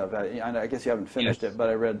part of. I guess you haven't finished it, but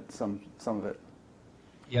I read some of it.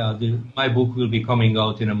 Yeah, my book will be coming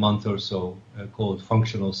out in a month or so, called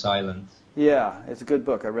Functional Silence. Yeah, it's a good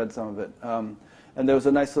book. I read some of it. And there was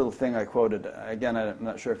a nice little thing I quoted. Again, I'm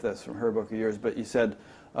not sure if that's from her book or yours, but you said,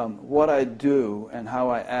 "What I do and how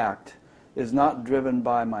I act is not driven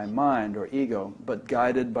by my mind or ego, but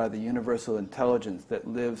guided by the universal intelligence that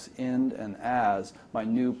lives in and as my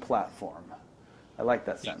new platform." I like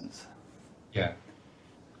that sentence. Yeah.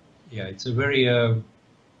 Yeah, it's a very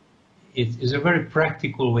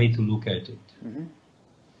practical way to look at it. Mm-hmm.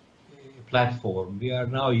 Platform. We are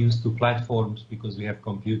now used to platforms because we have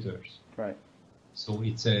computers. Right. So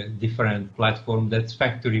it's a different platform that's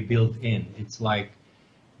factory built in. It's like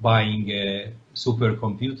buying a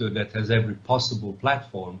supercomputer that has every possible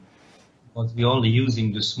platform, but we're only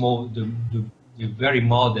using the very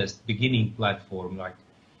modest beginning platform, like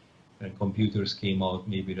when computers came out,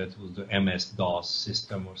 maybe that was the MS-DOS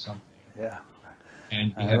system or something. Yeah,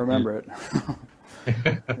 and I remember it.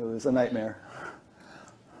 It was a nightmare.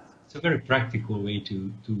 It's a very practical way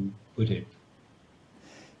to put it.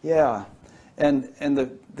 Yeah, and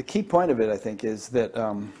the key point of it, I think, is that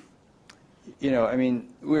I mean,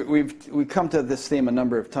 we've come to this theme a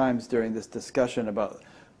number of times during this discussion about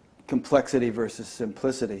complexity versus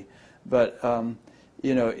simplicity. But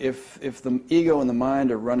if the ego and the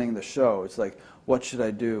mind are running the show, it's like, what should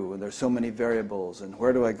I do? And there's so many variables, and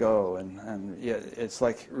where do I go? And yeah, it's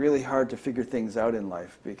like really hard to figure things out in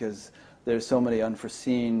life because there's so many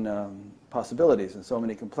unforeseen possibilities and so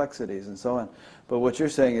many complexities and so on. But what you're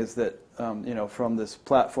saying is that from this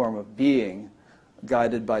platform of being,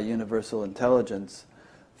 guided by universal intelligence,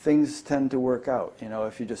 things tend to work out,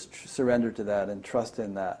 if you just surrender to that and trust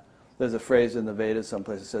in that. There's a phrase in the Vedas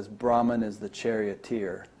someplace that says, Brahman is the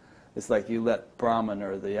charioteer. It's like you let Brahman,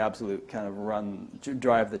 or the Absolute, kind of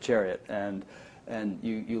drive the chariot, and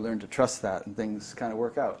you learn to trust that, and things kind of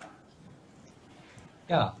work out.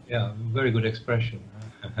 Yeah, very good expression.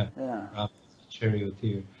 Yeah.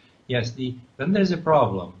 Charioteer. Yes, then there's a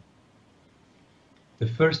problem. The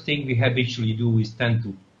first thing we habitually do is tend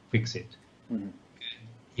to fix it. Mm-hmm.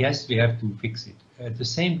 Yes, we have to fix it. At the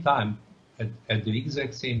same time, at the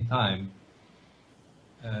exact same time,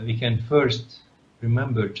 we can first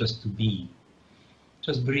remember just to be.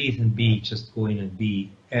 Just breathe and be, just go in and be.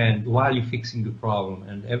 And while you're fixing the problem,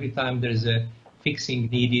 and every time there's a fixing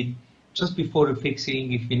needed, just before the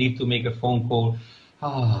fixing, if you need to make a phone call,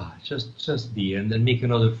 just be, and then make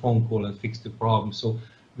another phone call and fix the problem. So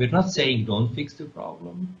we're not saying don't fix the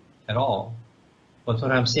problem at all. But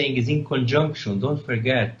what I'm saying is, in conjunction, don't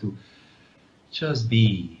forget to Just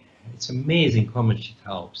be. It's amazing how much it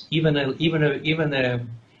helps. Even a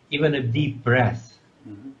deep breath.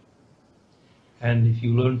 Mm-hmm. And if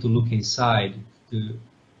you learn to look inside,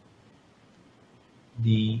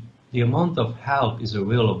 the amount of help is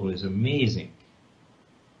available is amazing.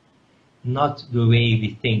 Not the way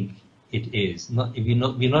we think it is. We're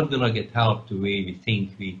not gonna get help the way we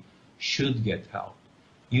think we should get help.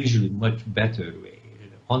 Usually much better way,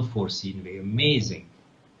 unforeseen way, amazing.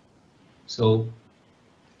 So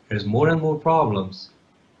there's more and more problems.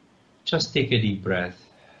 Just take a deep breath.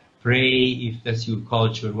 Pray if that's your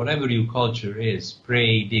culture, whatever your culture is.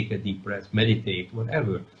 Pray, take a deep breath, meditate,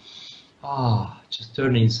 whatever. Just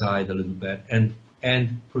turn inside a little bit and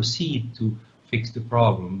proceed to fix the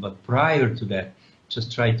problem. But prior to that,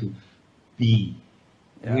 just try to be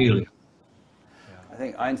really. I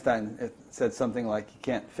think Einstein said something like, you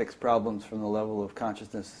can't fix problems from the level of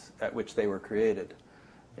consciousness at which they were created.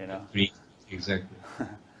 You know. Exactly.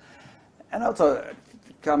 And also,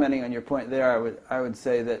 commenting on your point there, I would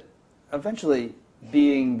say that eventually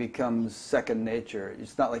being becomes second nature.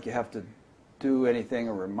 It's not like you have to do anything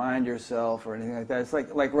or remind yourself or anything like that. It's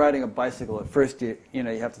like riding a bicycle. At first, you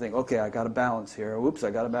have to think, okay, I got to balance here. Oops,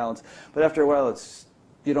 I got to balance. But after a while, it's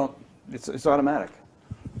automatic.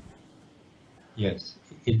 Yes,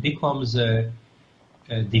 it becomes a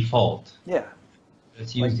default. Yeah,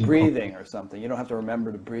 It's like breathing or something. You don't have to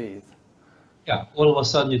remember to breathe. Yeah, all of a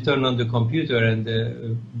sudden you turn on the computer and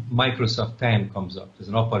Microsoft 10 comes up as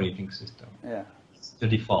an operating system. Yeah, it's the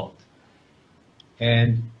default,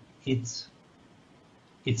 and it's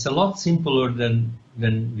a lot simpler than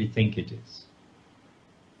we think it is.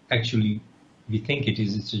 Actually, we think it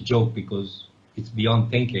is. It's a joke because it's beyond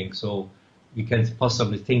thinking. So we can't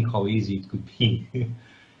possibly think how easy it could be.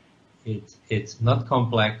 It's not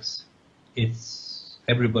complex. It's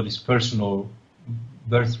everybody's personal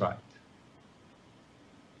birthright.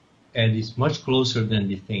 And it's much closer than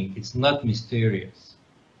we think. It's not mysterious.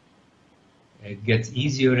 It gets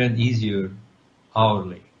easier and easier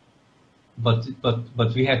hourly. But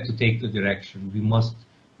we have to take the direction. We must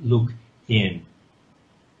look in.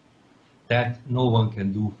 That no one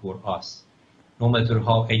can do for us. No matter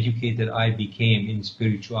how educated I became in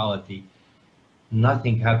spirituality,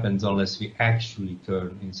 nothing happens unless we actually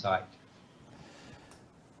turn inside.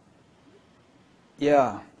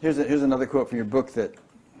 Yeah. Here's another quote from your book that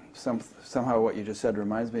somehow what you just said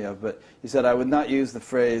reminds me of. But you said, I would not use the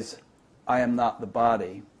phrase, I am not the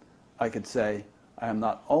body. I could say, I am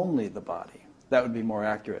not only the body. That would be more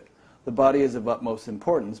accurate. The body is of utmost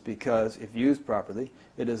importance because, if used properly,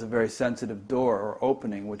 it is a very sensitive door or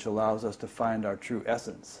opening which allows us to find our true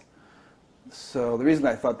essence. So the reason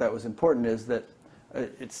I thought that was important is that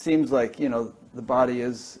it seems like, the body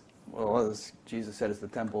is, well, as Jesus said, is the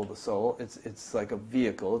temple of the soul. It's like a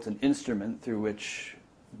vehicle. It's an instrument through which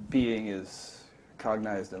being is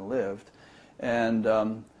cognized and lived. And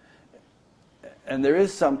there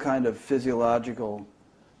is some kind of physiological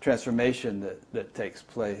transformation that takes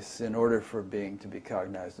place in order for being to be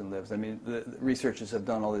cognized and lived. I mean, the researchers have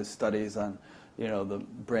done all these studies on, the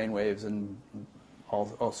brain waves and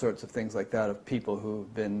all sorts of things like that of people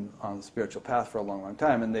who've been on the spiritual path for a long, long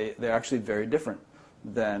time, and they're actually very different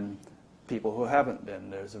than people who haven't been.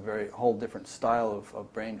 There's a whole different style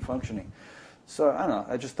of brain functioning. So, I don't know,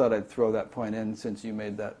 I just thought I'd throw that point in since you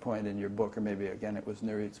made that point in your book, or maybe, again, it was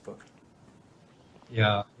Nurit's book.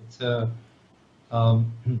 Yeah, it's the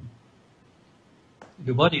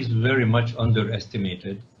body is very much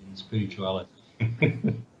underestimated in spirituality.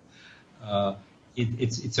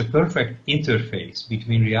 It's a perfect interface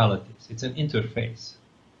between realities. It's an interface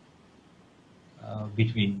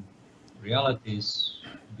between realities,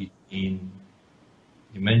 between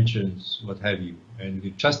dimensions, what have you. And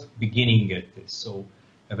we're just beginning at this. So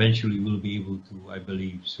eventually we'll be able to, I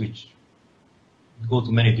believe, go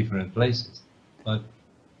to many different places. But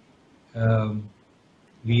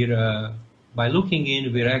by looking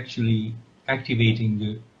in, we're actually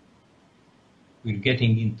activating we're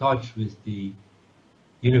getting in touch with the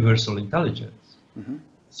universal intelligence. Mm-hmm.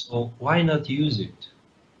 So why not use it?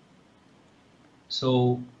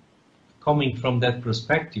 So coming from that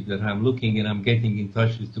perspective that I'm looking and I'm getting in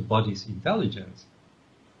touch with the body's intelligence,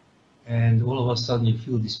 and all of a sudden you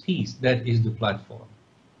feel this peace, that is the platform.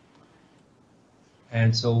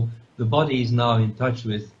 And so the body is now in touch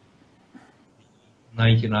with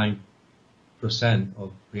 99%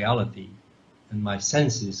 of reality, and my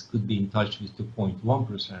senses could be in touch with the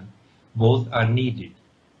 0.1%. Both are needed,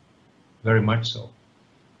 very much so.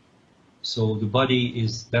 So the body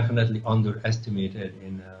is definitely underestimated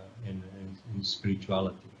in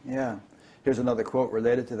spirituality. Yeah. Here's another quote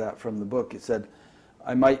related to that from the book. It said,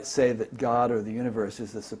 I might say that God or the universe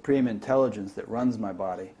is the supreme intelligence that runs my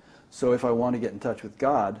body. So if I want to get in touch with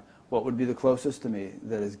God, what would be the closest to me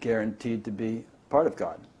that is guaranteed to be part of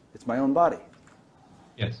God? It's my own body.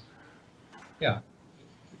 Yes. Yeah.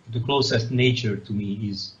 The closest nature to me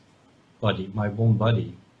is body, my own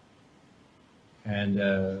body. And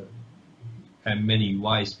many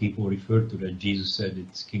wise people refer to that. Jesus said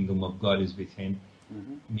its kingdom of God is within.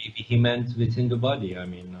 Mm-hmm. Maybe he meant within the body. I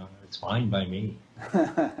mean, it's fine by me.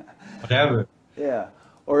 Whatever. Yeah.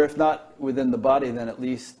 Or if not within the body, then at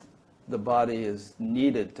least the body is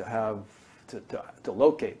needed to have to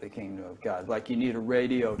locate the kingdom of God. Like you need a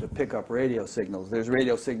radio to pick up radio signals. There's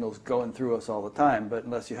radio signals going through us all the time, but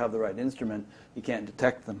unless you have the right instrument, you can't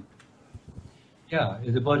detect them. Yeah,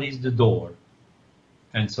 the body is the door.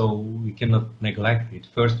 And so we cannot neglect it.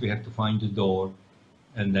 First we have to find the door,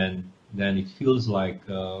 and then it feels like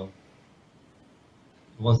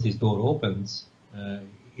once this door opens,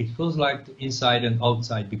 it feels like the inside and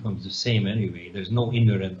outside becomes the same anyway. There's no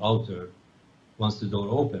inner and outer once the door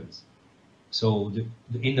opens. So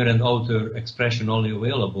the inner and outer expression only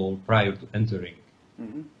available prior to entering.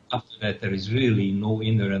 Mm-hmm. After that, there is really no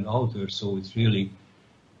inner and outer, so it's really,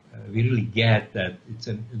 we really get that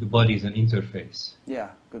the body is an interface. Yeah,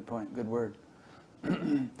 good point, good word.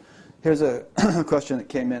 Here's a question that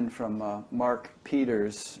came in from Mark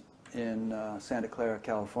Peters in Santa Clara,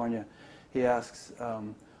 California. He asks,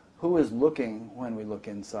 who is looking when we look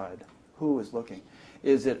inside? Who is looking?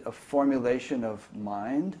 Is it a formulation of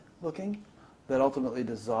mind looking that ultimately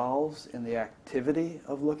dissolves in the activity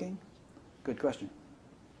of looking? Good question.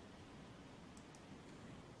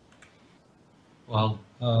 Well,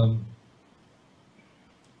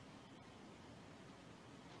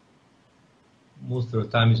 most of the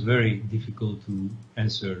time it's very difficult to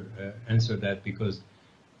answer that, because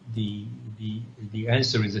the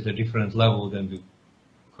answer is at a different level than the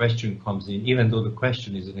question comes in, even though the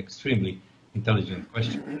question is an extremely intelligent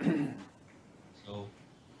question. So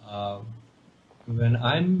when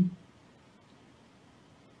I'm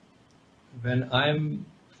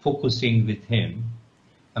focusing with him,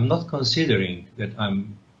 I'm not considering that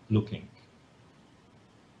I'm looking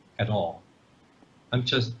at all. I'm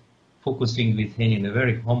just focusing with him in a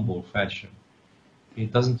very humble fashion.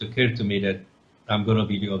 It doesn't occur to me that I'm going to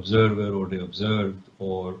be the observer or the observed,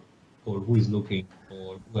 or who is looking,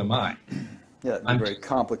 or who am I. Yeah, it's very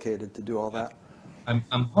complicated to do all that. I'm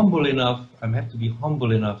humble enough, I have to be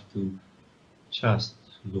humble enough to just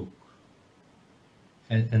look.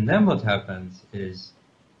 And then what happens is,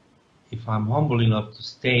 if I'm humble enough to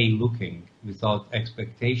stay looking without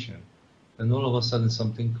expectation, then all of a sudden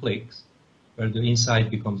something clicks, where the inside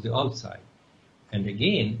becomes the outside. And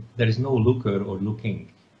again, there is no looker or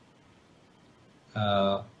looking.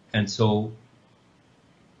 And so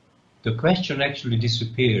the question actually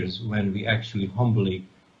disappears when we actually humbly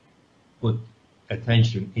put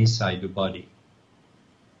attention inside the body.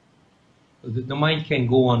 The mind can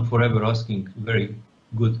go on forever asking very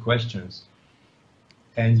good questions.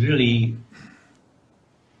 And really,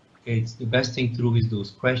 it's the best thing to do with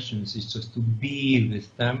those questions is just to be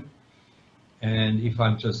with them. And if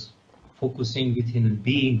I'm just focusing within and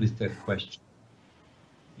being with that question,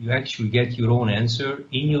 you actually get your own answer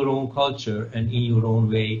in your own culture and in your own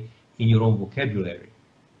way, in your own vocabulary.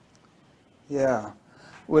 Yeah.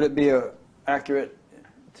 Would it be accurate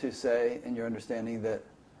to say, in your understanding, that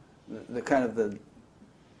the kind of the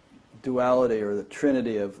duality or the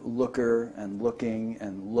trinity of looker and looking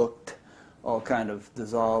and looked all kind of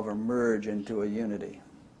dissolve or merge into a unity?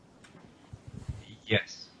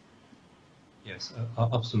 Yes. Yes,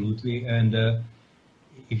 absolutely. And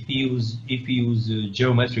if you use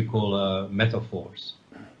geometrical metaphors,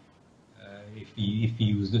 if you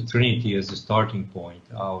use the Trinity as a starting point,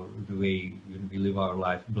 the way we live our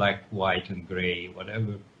life, black, white, and gray,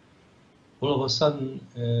 whatever, all of a sudden,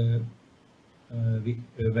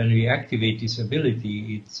 when we activate this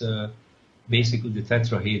ability, it's basically the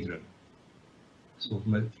tetrahedron. So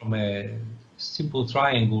from a simple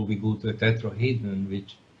triangle, we go to a tetrahedron,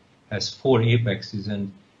 which has 4 apexes,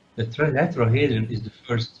 and the tetrahedron is the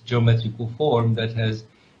first geometrical form that has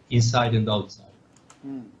inside and outside.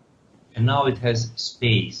 Mm. And now it has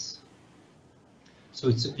space. So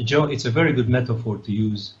it's a very good metaphor to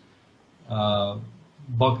use.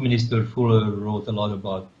 Buckminster Fuller wrote a lot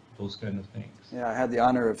about those kind of things. Yeah, I had the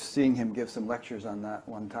honor of seeing him give some lectures on that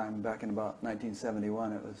one time back in about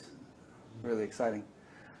 1971. It was really exciting.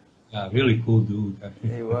 Yeah, really cool dude.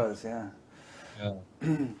 He was, yeah. Yeah.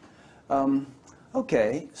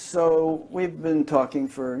 Okay, so we've been talking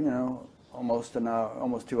for almost an hour,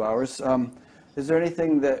 almost 2 hours. Is there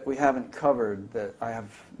anything that we haven't covered that I have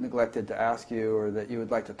neglected to ask you, or that you would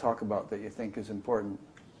like to talk about that you think is important?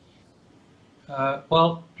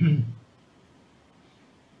 Well, you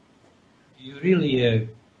really,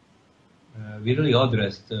 we really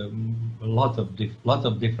addressed a lot of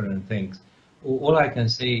different things. All I can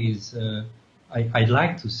say is, I'd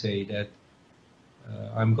like to say that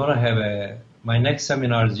I'm gonna have my next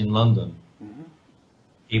seminar is in London,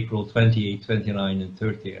 April 28, 29, and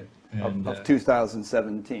 30th. And, of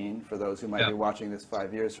 2017, for those who might be watching this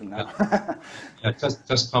 5 years from now. Yeah,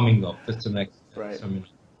 just coming up. That's the next right. seminar.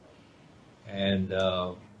 And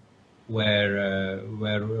where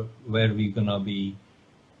we're gonna be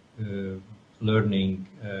learning,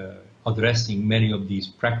 addressing many of these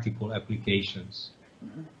practical applications.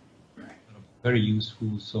 Very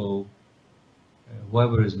useful. So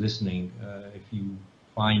whoever is listening, if you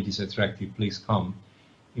find this attractive, please come.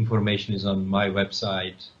 Information is on my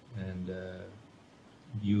website, and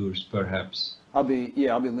yours perhaps. I'll be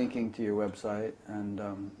linking to your website, and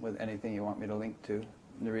with anything you want me to link to.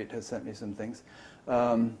 Nurit has sent me some things.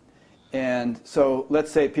 And so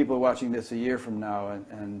let's say people are watching this a year from now,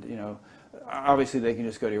 and you know, obviously they can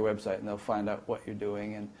just go to your website and they'll find out what you're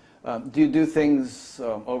doing. And do you do things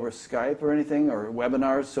over Skype or anything, or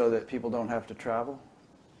webinars, so that people don't have to travel?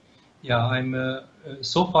 Yeah, I'm.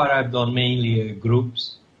 So far, I've done mainly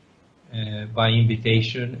groups by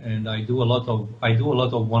invitation, and I do a lot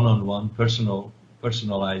of one-on-one,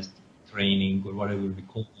 personalized training, or whatever we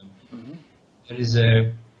call them.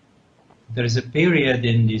 There is a period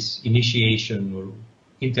in this initiation or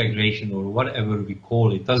integration or whatever we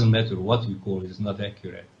call it. Doesn't matter what we call it; it's not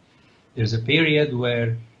accurate. There's a period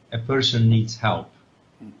where a person needs help.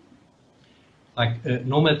 Like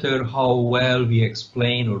no matter how well we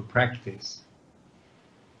explain or practice,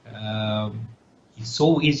 it's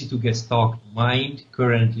so easy to get stuck. Mind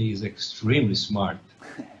currently is extremely smart.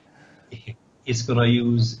 It's gonna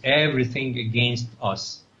use everything against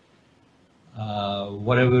us.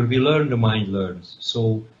 Whatever we learn, the mind learns.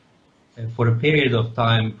 So for a period of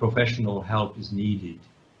time, professional help is needed.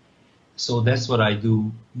 So that's what I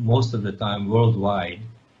do most of the time worldwide,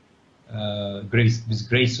 with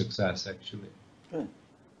great success actually. Good.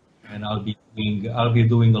 And I'll be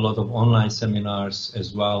doing a lot of online seminars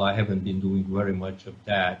as well. I haven't been doing very much of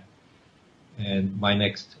that. And my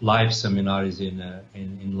next live seminar is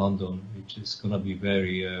in London, which is going to be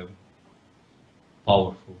very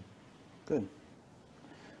powerful. Good.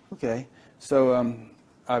 Okay. So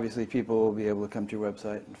obviously people will be able to come to your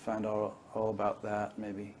website and find out all about that,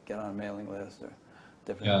 maybe get on a mailing list or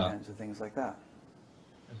different kinds of things like that.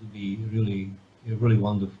 That would be really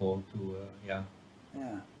wonderful to, Yeah.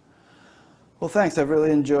 Well, thanks. I've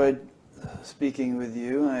really enjoyed speaking with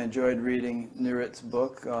you. I enjoyed reading Nurit's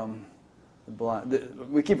book.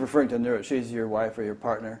 We keep referring to Nurit. She's your wife or your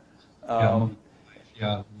partner.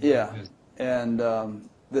 Yeah. And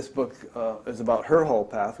this book is about her whole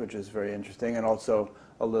path, which is very interesting, and also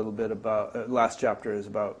a little bit about, last chapter is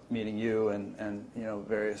about meeting you and you know,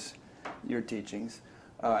 various, your teachings.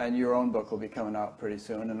 And your own book will be coming out pretty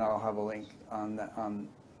soon, and I'll have a link on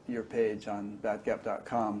your page on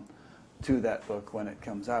badgap.com to that book when it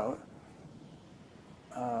comes out.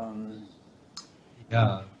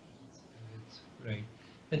 Yeah, it's great.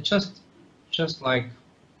 And just like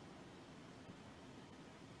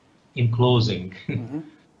in closing,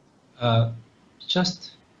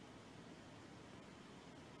 just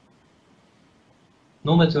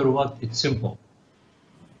no matter what, it's simple.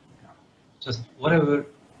 Just whatever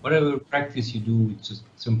practice you do, it's just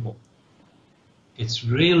simple. It's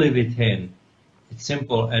really within. It's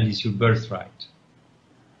simple, and it's your birthright.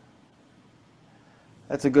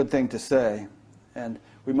 That's a good thing to say, and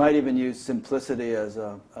we might even use simplicity as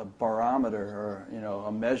a barometer, or you know,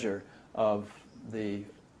 a measure of the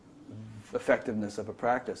effectiveness of a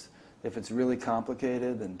practice. If it's really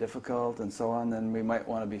complicated and difficult and so on, then we might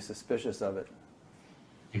want to be suspicious of it.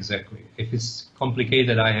 Exactly. If it's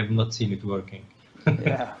complicated, I have not seen it working.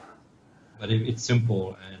 Yeah. But if it's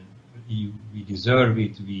simple and we deserve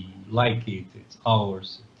it, we like it, it's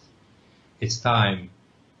ours, it's time,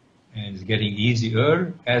 and it's getting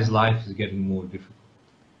easier as life is getting more difficult.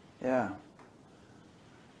 Yeah.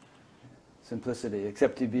 Simplicity.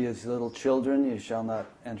 Except you be as little children, you shall not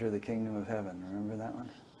enter the kingdom of heaven. Remember that one?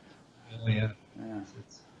 Oh, yeah.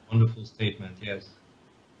 It's a wonderful statement, yes.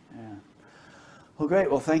 Yeah. Well,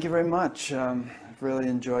 great. Well, thank you very much. I've really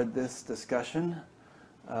enjoyed this discussion.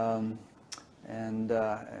 And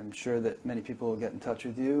I'm sure that many people will get in touch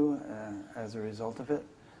with you as a result of it.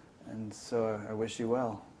 And so I wish you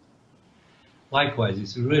well. Likewise,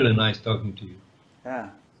 it's really nice talking to you. Yeah,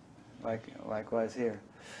 likewise here.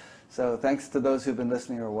 So thanks to those who've been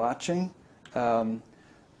listening or watching.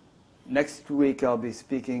 Next week I'll be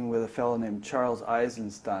speaking with a fellow named Charles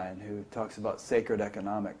Eisenstein who talks about sacred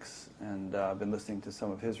economics, and I've been listening to some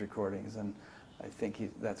of his recordings, and I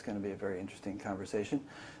think that's going to be a very interesting conversation.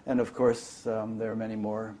 And of course there are many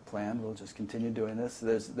more planned. We'll just continue doing this.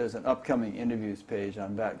 There's an upcoming interviews page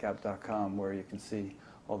on vatgap.com where you can see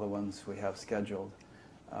all the ones we have scheduled.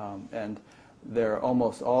 And they're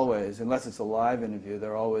almost always, unless it's a live interview,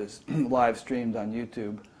 they're always live streamed on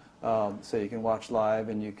YouTube. So you can watch live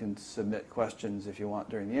and you can submit questions if you want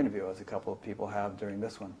during the interview, as a couple of people have during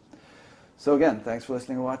this one. So again, thanks for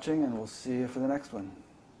listening and watching, and we'll see you for the next one.